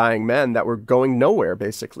wounded and dying men that were going nowhere,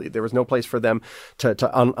 basically. There was no place for them to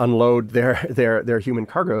unload their human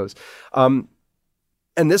cargoes.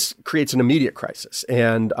 And this creates an immediate crisis.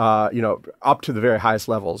 And, up to the very highest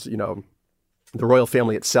levels, the royal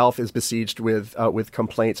family itself is besieged with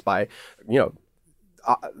complaints by,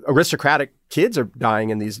 aristocratic kids are dying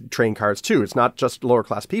in these train cars too. It's not just lower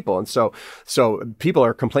class people. And so people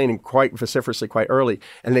are complaining quite vociferously quite early,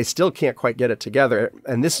 and they still can't quite get it together.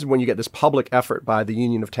 And this is when you get this public effort by the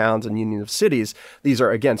Union of Towns and Union of Cities. These are,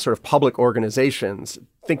 again, sort of public organizations.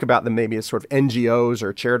 Think about them maybe as sort of NGOs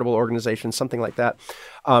or charitable organizations, something like that.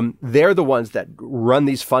 They're the ones that run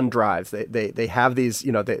these fund drives. They have these,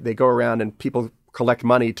 they go around and people collect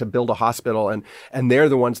money to build a hospital, and they're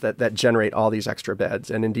the ones that generate all these extra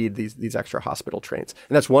beds and indeed these extra hospital trains.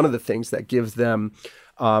 And that's one of the things that gives them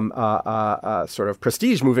sort of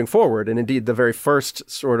prestige moving forward. And indeed, the very first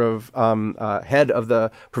sort of head of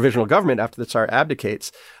the provisional government after the Tsar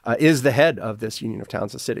abdicates is the head of this Union of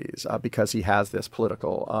Towns and Cities because he has this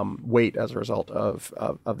political weight as a result of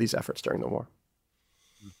these efforts during the war.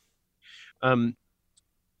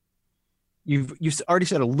 You've already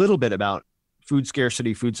said a little bit about food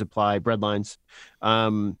scarcity, food supply, breadlines,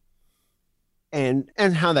 and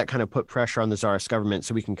how that kind of put pressure on the Tsarist government.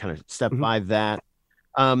 So we can kind of step by that.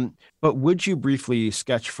 But would you briefly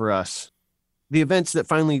sketch for us the events that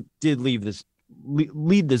finally did lead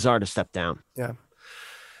the Tsar to step down? Yeah.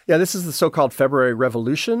 Yeah, this is the so-called February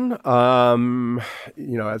Revolution. As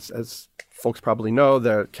folks probably know,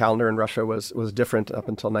 the calendar in Russia was different up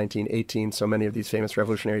until 1918. So many of these famous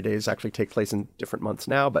revolutionary days actually take place in different months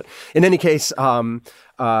now. But in any case,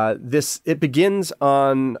 it begins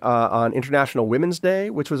on International Women's Day,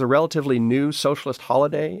 which was a relatively new socialist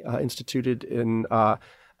holiday instituted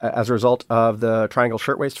as a result of the Triangle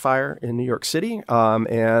Shirtwaist Fire in New York City,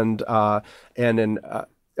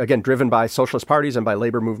 again, driven by socialist parties and by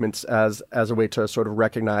labor movements as a way to sort of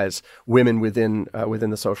recognize women within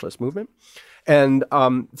the socialist movement. And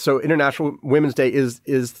so International Women's Day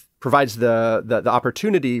provides the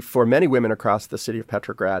opportunity for many women across the city of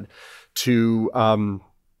Petrograd to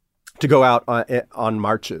go out on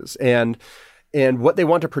marches. And what they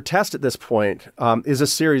want to protest at this point is a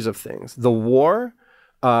series of things: the war,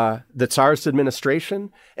 the Tsarist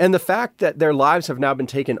administration, and the fact that their lives have now been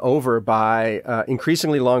taken over by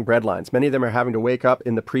increasingly long bread lines. Many of them are having to wake up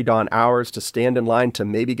in the pre-dawn hours to stand in line to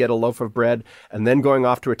maybe get a loaf of bread, and then going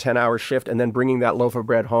off to a 10-hour shift, and then bringing that loaf of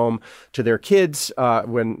bread home to their kids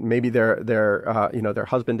when maybe their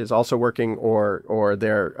husband is also working or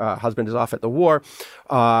their husband is off at the war,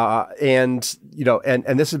 and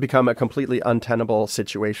this has become a completely untenable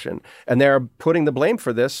situation. And they're putting the blame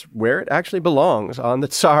for this where it actually belongs, on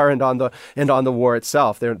the Tsar and on the war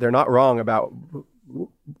itself. They're not wrong about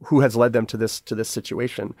who has led them to this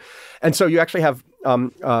situation. And so you actually have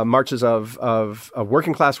marches of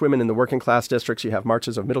working class women in the working class districts. You have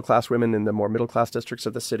marches of middle class women in the more middle class districts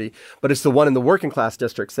of the city. But it's the one in the working class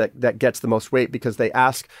districts that gets the most weight, because they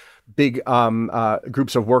ask big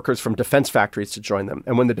groups of workers from defense factories to join them.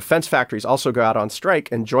 And when the defense factories also go out on strike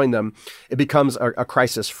and join them, it becomes a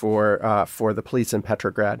crisis for the police in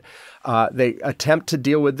Petrograd. They attempt to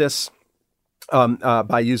deal with this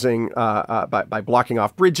by blocking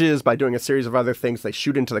off bridges, by doing a series of other things. They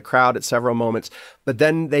shoot into the crowd at several moments, but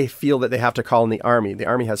then they feel that they have to call in the army. The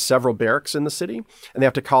army has several barracks in the city, and they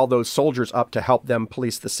have to call those soldiers up to help them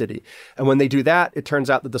police the city. And when they do that, it turns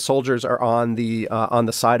out that the soldiers are on the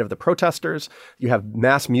side of the protesters. You have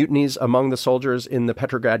mass mutinies among the soldiers in the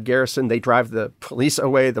Petrograd garrison. They drive the police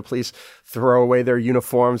away. The police throw away their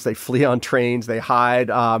uniforms. They flee on trains. They hide.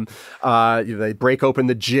 They break open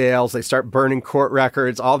the jails. They start burning court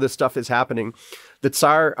records. All this stuff is happening. The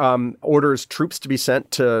Tsar orders troops to be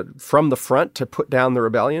sent from the front to put down the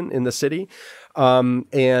rebellion in the city. And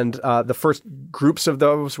the first groups of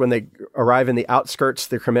those, when they arrive in the outskirts,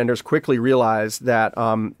 the commanders quickly realize that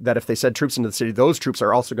if they send troops into the city, those troops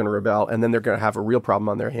are also going to rebel, and then they're going to have a real problem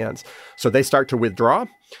on their hands. So they start to withdraw.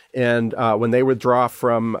 And when they withdraw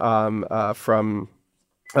from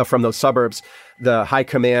those suburbs, the high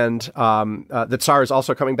command, the Tsar is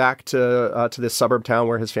also coming back to this suburb town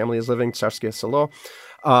where his family is living, Tsarskie Selo,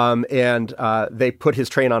 and they put his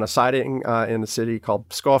train on a siding in the city called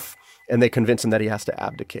Pskov, and they convince him that he has to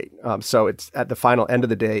abdicate. So it's at the final end of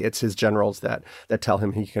the day, it's his generals that tell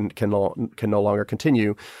him he can no longer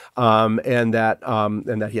continue, and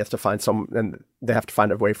that he has to find and they have to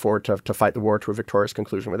find a way forward to fight the war to a victorious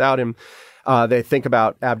conclusion without him. They think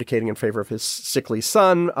about abdicating in favor of his sickly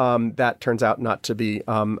son. That turns out not to be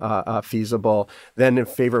feasible. Then in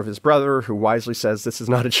favor of his brother, who wisely says, "This is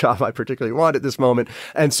not a job I particularly want at this moment."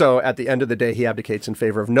 And so at the end of the day, he abdicates in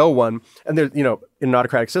favor of no one. And there's, in an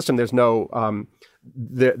autocratic system, there's no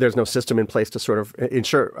system in place to sort of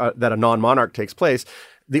ensure that a non-monarch takes place.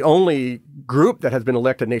 The only group that has been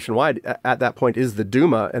elected nationwide at that point is the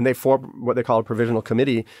Duma, and they form what they call a provisional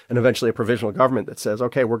committee and eventually a provisional government that says,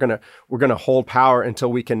 okay, we're gonna hold power until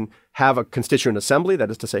we can have a constituent assembly, that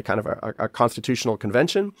is to say, kind of a constitutional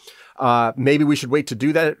convention. Maybe we should wait to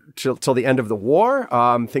do that till the end of the war.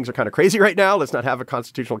 Things are kind of crazy right now. Let's not have a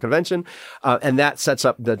constitutional convention. And that sets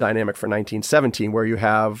up the dynamic for 1917, where you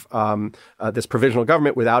have this provisional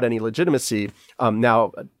government without any legitimacy,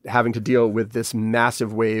 now having to deal with this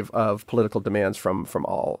massive wave of political demands from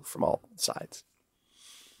all sides.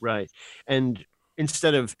 Right. And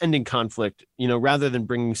instead of ending conflict, rather than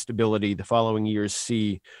bringing stability, the following years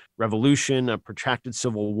see revolution, a protracted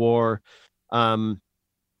civil war.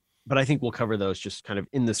 but I think we'll cover those just kind of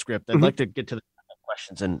in the script. I'd like to get to the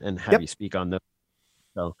questions and have you speak on those.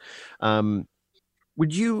 So,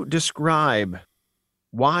 would you describe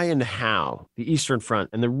why and how the Eastern Front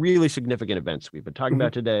and the really significant events we've been talking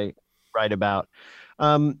about today, write about,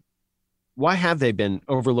 why have they been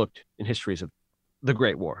overlooked in histories of the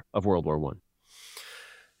Great War of World War I?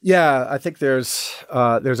 Yeah, I think there's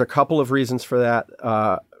a couple of reasons for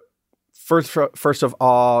that. First of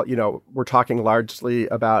all, we're talking largely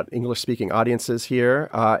about English-speaking audiences here,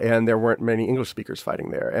 and there weren't many English speakers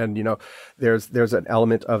fighting there. And there's an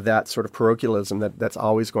element of that sort of parochialism that's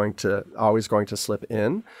always going to slip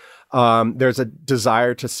in. There's a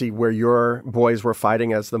desire to see where your boys were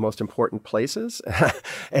fighting as the most important places,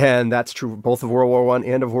 and that's true both of World War I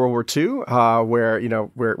and of World War II,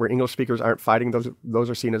 where English speakers aren't fighting. Those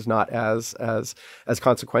are seen as not as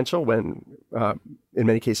consequential when in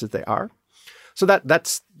many cases they are. So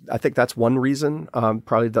I think that's one reason,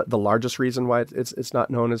 probably the largest reason why it's not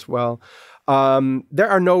known as well. There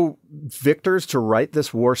are no victors to write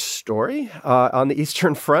this war story on the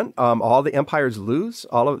Eastern Front. All the empires lose.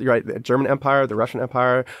 The German Empire, the Russian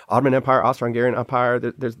Empire, Ottoman Empire, Austro-Hungarian Empire.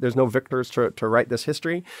 There's no victors to write this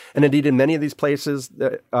history. And indeed, in many of these places,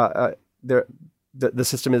 the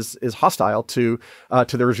system is hostile to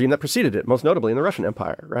the regime that preceded it, most notably in the Russian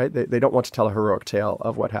Empire, right? They don't want to tell a heroic tale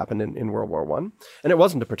of what happened in World War I. And it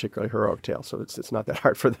wasn't a particularly heroic tale, so it's not that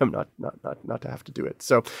hard for them not to have to do it.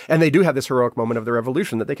 So, and they do have this heroic moment of the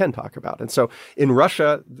revolution that they can talk about. And so in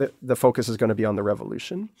Russia, the focus is going to be on the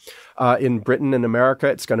revolution. In Britain and America,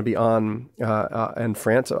 it's going to be on, and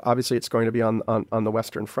France, obviously it's going to be on the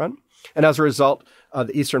Western Front. And as a result,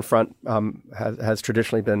 the Eastern Front has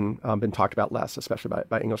traditionally been talked about less, especially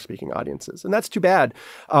by English-speaking audiences. And that's too bad,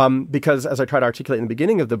 because as I try to articulate in the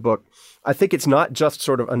beginning of the book, I think it's not just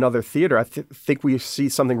sort of another theater. I think we see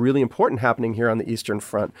something really important happening here on the Eastern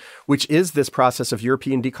Front, which is this process of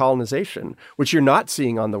European decolonization, which you're not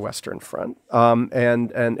seeing on the Western Front,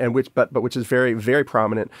 and which is very, very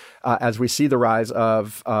prominent as we see the rise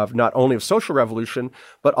of not only of social revolution,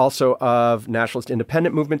 but also of nationalist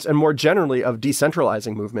independent movements, and more generally of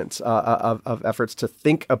decentralizing movements, of efforts to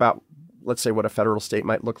think about, let's say, what a federal state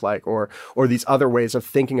might look like, or these other ways of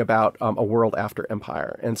thinking about a world after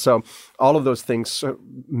empire. And so all of those things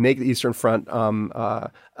make the Eastern Front,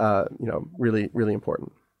 really, really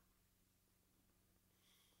important.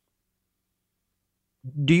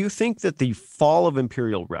 Do you think that the fall of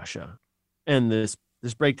Imperial Russia and this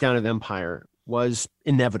breakdown of empire was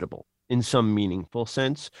inevitable in some meaningful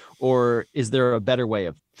sense, or is there a better way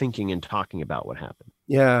of thinking and talking about what happened?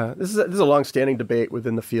 Yeah, this is a long-standing debate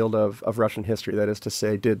within the field of Russian history. That is to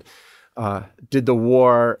say, did the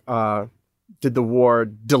war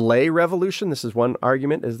delay revolution? This is one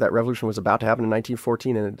argument: is that revolution was about to happen in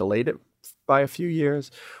 1914 and it delayed it by a few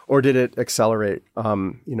years, or did it accelerate,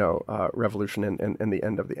 revolution and the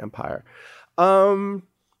end of the empire?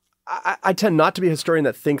 I tend not to be a historian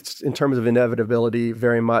that thinks in terms of inevitability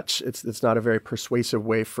very much. It's not a very persuasive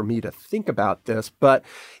way for me to think about this, but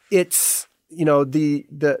it's,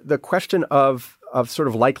 the question of sort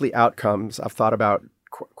of likely outcomes I've thought about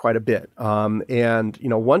quite a bit. And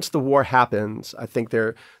once the war happens, I think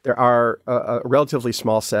there are a relatively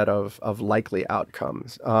small set of likely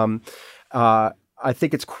outcomes. I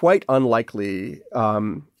think it's quite unlikely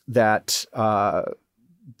that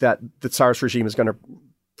the Tsarist regime is going to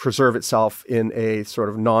preserve itself in a sort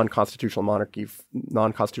of non-constitutional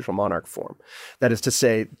monarch form. That is to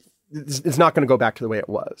say, it's not going to go back to the way it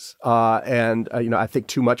was. I think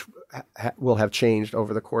too much will have changed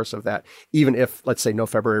over the course of that. Even if, let's say, no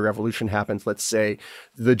February Revolution happens, let's say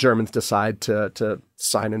the Germans decide to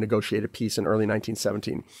sign a negotiated peace in early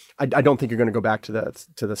 1917. I don't think you're going to go back to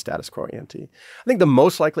the status quo ante. I think the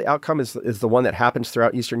most likely outcome is the one that happens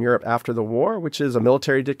throughout Eastern Europe after the war, which is a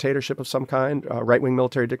military dictatorship of some kind, right-wing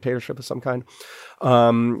military dictatorship of some kind.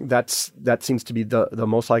 That seems to be the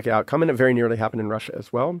most likely outcome, and it very nearly happened in Russia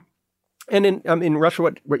as well. And in Russia,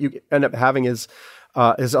 what you end up having is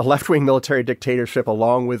a left-wing military dictatorship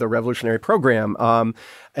along with a revolutionary program,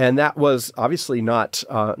 and that was obviously not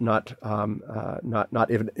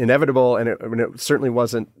inevitable, and it certainly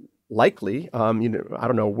wasn't likely. I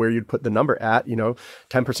don't know where you'd put the number at. 10%,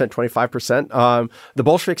 25%. The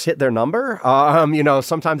Bolsheviks hit their number.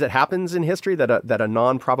 Sometimes it happens in history that a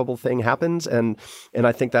non-probable thing happens, and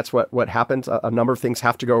I think that's what happens. A number of things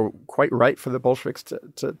have to go quite right for the Bolsheviks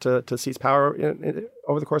to seize power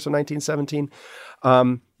over the course of 1917.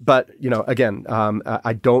 But again,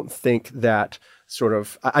 I don't think that sort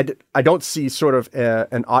of I don't see sort of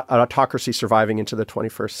an autocracy surviving into the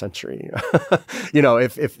 21st century.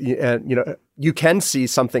 If you can see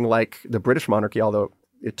something like the British monarchy, although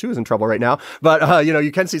it too is in trouble right now. But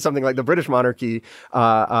you can see something like the British monarchy,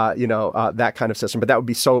 that kind of system. But that would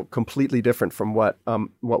be so completely different from what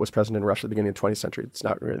was present in Russia at the beginning of the 20th century. It's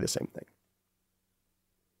not really the same thing.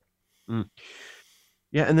 Mm.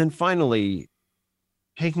 Yeah, and then finally,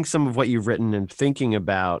 taking some of what you've written and thinking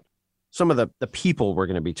about some of the people we're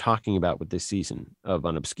going to be talking about with this season of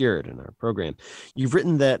Unobscured in our program, you've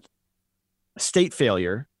written that state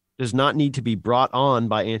failure does not need to be brought on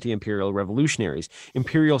by anti-imperial revolutionaries.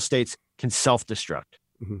 Imperial states can self-destruct,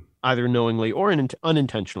 either knowingly or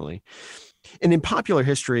unintentionally. And in popular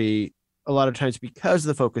history, a lot of times, because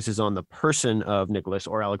the focus is on the person of Nicholas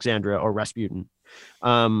or Alexandra or Rasputin,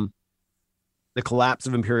 the collapse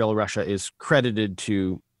of imperial Russia is credited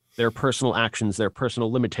to their personal actions, their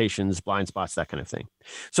personal limitations, blind spots, that kind of thing.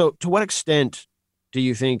 So to what extent do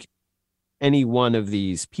you think any one of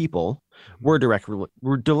these people were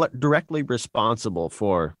directly responsible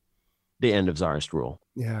for the end of Tsarist rule?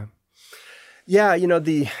 Yeah. Yeah,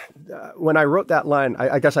 when I wrote that line,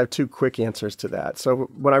 I guess I have two quick answers to that. So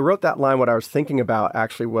when I wrote that line, what I was thinking about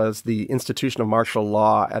actually was the institution of martial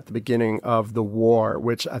law at the beginning of the war,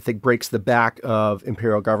 which I think breaks the back of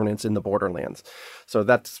imperial governance in the borderlands. So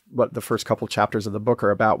that's what the first couple chapters of the book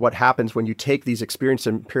are about. What happens when you take these experienced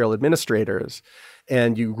imperial administrators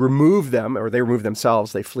and you remove them, or they remove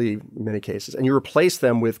themselves, they flee in many cases, and you replace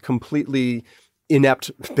them with completely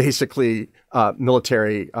inept, basically,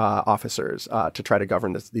 military officers to try to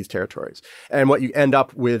govern these territories. And what you end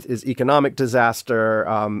up with is economic disaster,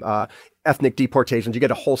 ethnic deportations. You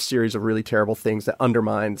get a whole series of really terrible things that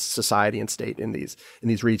undermines society and state in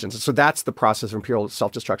these regions. So that's the process of imperial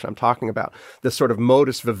self-destruction I'm talking about. This sort of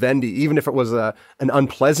modus vivendi, even if it was an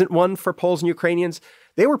unpleasant one for Poles and Ukrainians,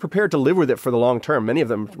 they were prepared to live with it for the long term. Many of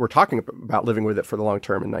them were talking about living with it for the long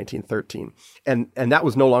term in 1913. And that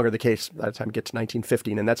was no longer the case by the time we get to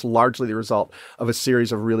 1915. And that's largely the result of a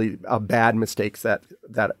series of really bad mistakes that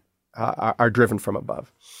are driven from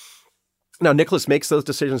above. Now, Nicholas makes those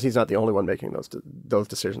decisions. He's not the only one making those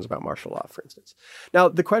decisions about martial law, for instance. Now,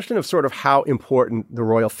 the question of sort of how important the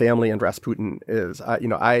royal family and Rasputin is,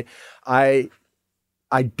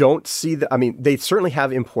 I don't see that. I mean, they certainly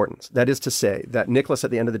have importance. That is to say that Nicholas,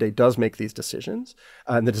 at the end of the day, does make these decisions.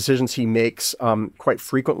 And the decisions he makes quite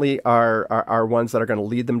frequently are ones that are going to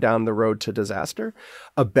lead them down the road to disaster.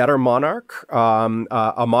 A better monarch,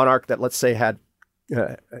 a monarch that, let's say, had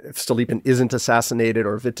if Stolypin isn't assassinated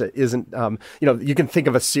or Witte isn't, you can think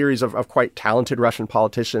of a series of quite talented Russian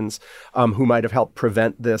politicians who might have helped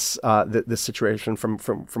prevent this situation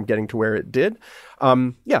from getting to where it did.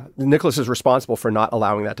 Nicholas is responsible for not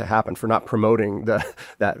allowing that to happen, for not promoting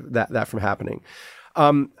that from happening.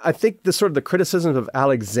 I think the criticisms of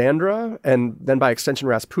Alexandra and then by extension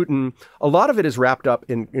Rasputin, a lot of it is wrapped up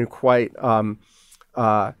in quite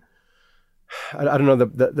I don't know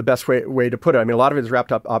the best way to put it. I mean, a lot of it is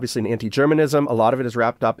wrapped up, obviously, in anti-Germanism. A lot of it is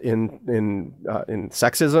wrapped up in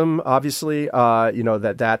sexism, obviously.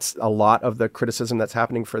 That's a lot of the criticism that's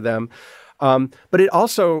happening for them. But it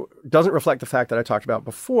also doesn't reflect the fact that I talked about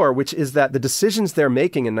before, which is that the decisions they're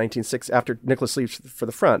making in 1960, after Nicholas leaves for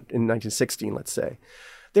the front in 1916, let's say,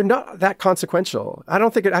 they're not that consequential. I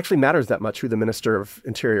don't think it actually matters that much who the Minister of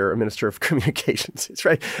Interior or Minister of Communications is,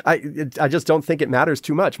 right? I just don't think it matters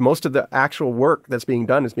too much. Most of the actual work that's being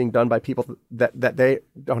done is being done by people that they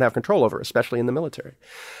don't have control over, especially in the military.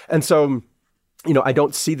 And so, I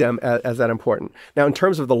don't see them as that important. Now, in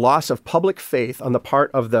terms of the loss of public faith on the part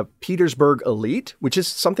of the Petersburg elite, which is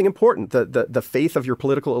something important, the faith of your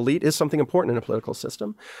political elite is something important in a political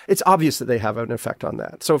system. It's obvious that they have an effect on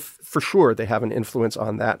that. So for sure, they have an influence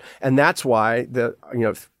on that. And that's why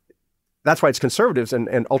that's why it's conservatives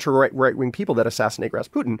and ultra right-wing people that assassinate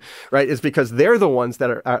Rasputin, right? Is because they're the ones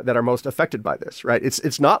that are most affected by this, right?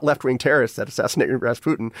 It's not left-wing terrorists that assassinate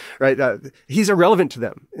Rasputin, right? He's irrelevant to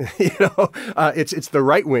them, It's the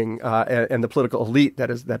right wing and the political elite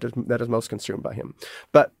that is most consumed by him.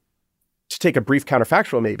 But to take a brief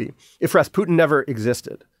counterfactual, maybe, if Rasputin never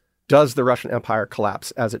existed, does the Russian Empire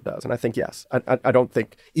collapse as it does? And I think yes. I don't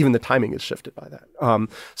think even the timing is shifted by that.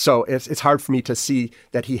 So it's hard for me to see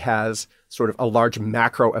that he has sort of a large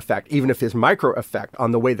macro effect, even if his micro effect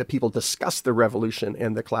on the way that people discuss the revolution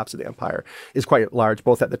and the collapse of the empire is quite large,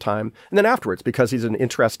 both at the time and then afterwards, because he's an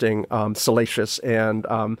interesting, salacious and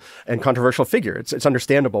controversial figure. It's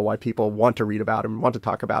understandable why people want to read about him, want to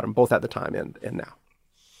talk about him, both at the time and now.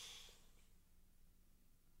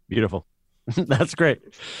 Beautiful. That's great.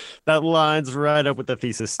 That lines right up with the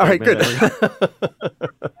thesis statement. All right,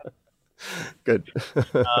 good.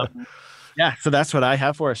 Good. So that's what I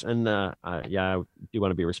have for us. And I do want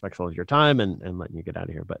to be respectful of your time and letting you get out of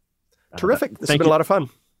here. But terrific. This has been a lot of fun.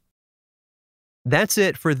 That's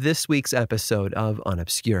it for this week's episode of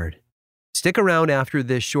Unobscured. Stick around after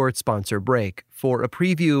this short sponsor break for a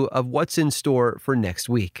preview of what's in store for next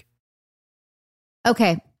week.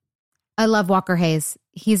 Okay, I love Walker Hayes.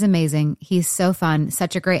 He's amazing. He's so fun,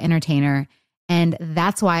 such a great entertainer. And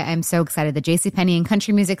that's why I'm so excited that JCPenney and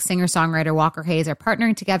country music singer-songwriter Walker Hayes are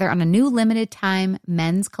partnering together on a new limited-time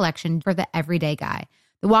men's collection for the everyday guy.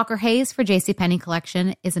 The Walker Hayes for JCPenney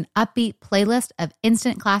collection is an upbeat playlist of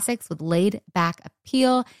instant classics with laid-back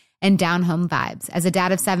appeal and down-home vibes. As a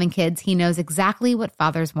dad of 7 kids, he knows exactly what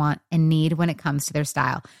fathers want and need when it comes to their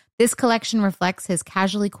style. This collection reflects his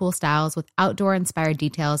casually cool styles with outdoor-inspired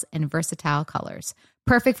details and versatile colors.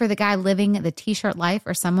 Perfect for the guy living the t-shirt life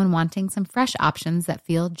or someone wanting some fresh options that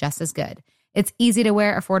feel just as good. It's easy to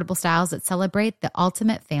wear, affordable styles that celebrate the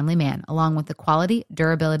ultimate family man, along with the quality,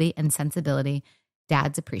 durability, and sensibility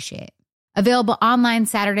dads appreciate. Available online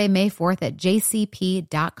Saturday, May 4th at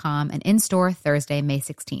jcp.com and in-store Thursday, May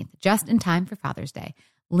 16th, just in time for Father's Day.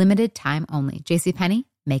 Limited time only. JCPenney,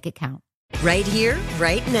 make it count. Right here,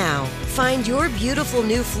 right now. Find your beautiful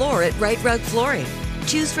new floor at Right Rug Flooring.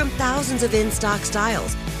 Choose from thousands of in-stock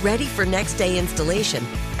styles, ready for next day installation,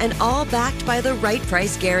 and all backed by the right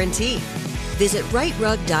price guarantee. Visit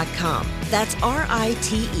rightrug.com. That's RITERUG.com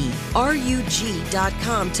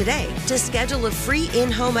today to schedule a free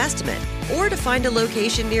in-home estimate or to find a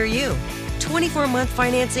location near you. 24-month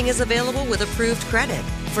financing is available with approved credit.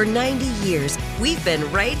 For 90 years, we've been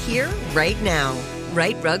right here, right now.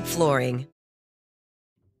 Right Rug Flooring.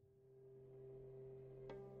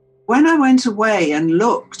 When I went away and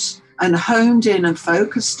looked and honed in and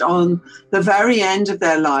focused on the very end of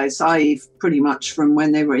their lives, i.e. pretty much from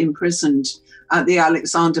when they were imprisoned at the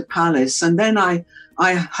Alexander Palace, and then I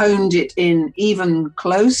honed it in even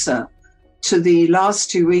closer to the last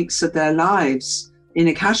 2 weeks of their lives in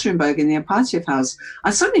Ekaterinburg in the Apatiev house,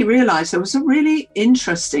 I suddenly realized there was a really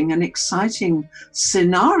interesting and exciting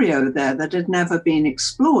scenario there that had never been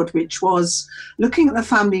explored, which was looking at the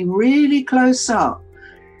family really close up.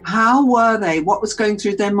 How were they? What was going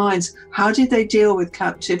through their minds? How did they deal with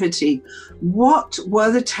captivity? What were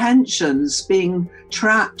the tensions being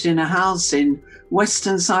trapped in a house in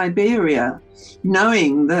Western Siberia,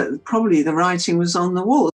 knowing that probably the writing was on the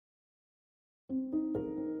wall?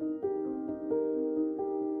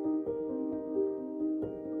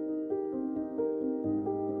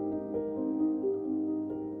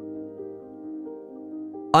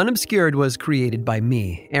 Unobscured was created by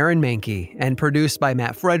me, Aaron Mahnke, and produced by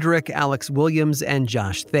Matt Frederick, Alex Williams, and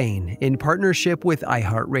Josh Thane in partnership with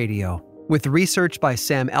iHeartRadio, with research by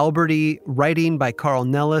Sam Alberti, writing by Carl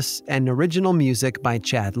Nellis, and original music by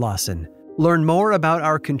Chad Lawson. Learn more about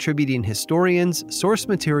our contributing historians, source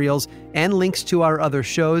materials, and links to our other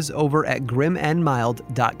shows over at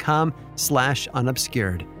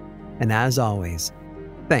grimandmild.com/unobscured. And as always,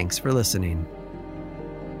 thanks for listening.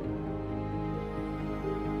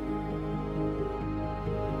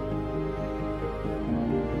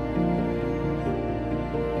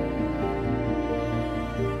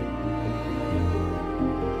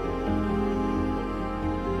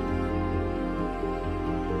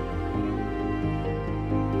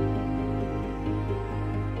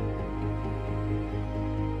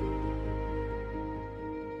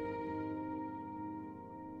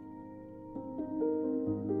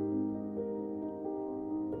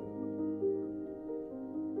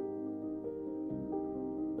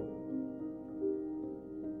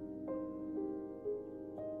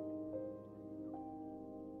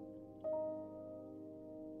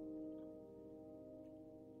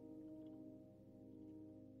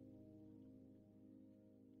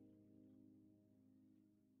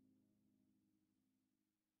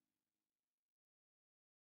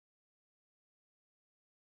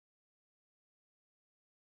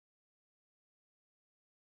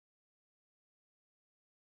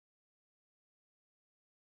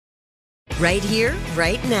 Right here,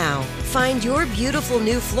 right now. Find your beautiful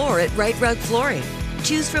new floor at Right Rug Flooring.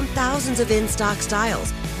 Choose from thousands of in-stock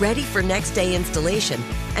styles, ready for next day installation,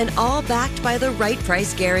 and all backed by the right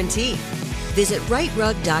price guarantee. Visit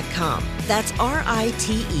rightrug.com. That's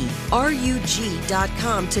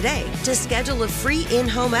RITERUG.com today to schedule a free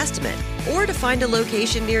in-home estimate or to find a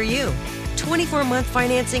location near you. 24-month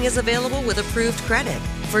financing is available with approved credit.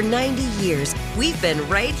 For 90 years, we've been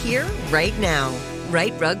right here, right now.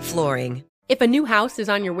 Right Rug Flooring. If a new house is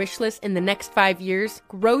on your wish list in the next 5 years,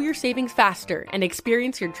 grow your savings faster and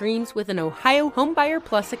experience your dreams with an Ohio Homebuyer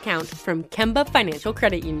Plus account from Kemba Financial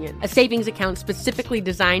Credit Union. A savings account specifically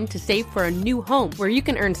designed to save for a new home, where you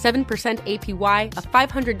can earn 7% APY,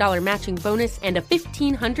 a $500 matching bonus, and a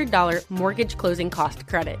 $1,500 mortgage closing cost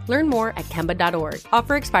credit. Learn more at Kemba.org.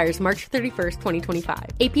 Offer expires March 31st, 2025.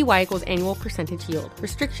 APY equals annual percentage yield.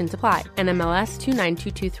 Restrictions apply. NMLS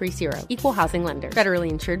 292230. Equal housing lender.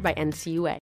 Federally insured by NCUA.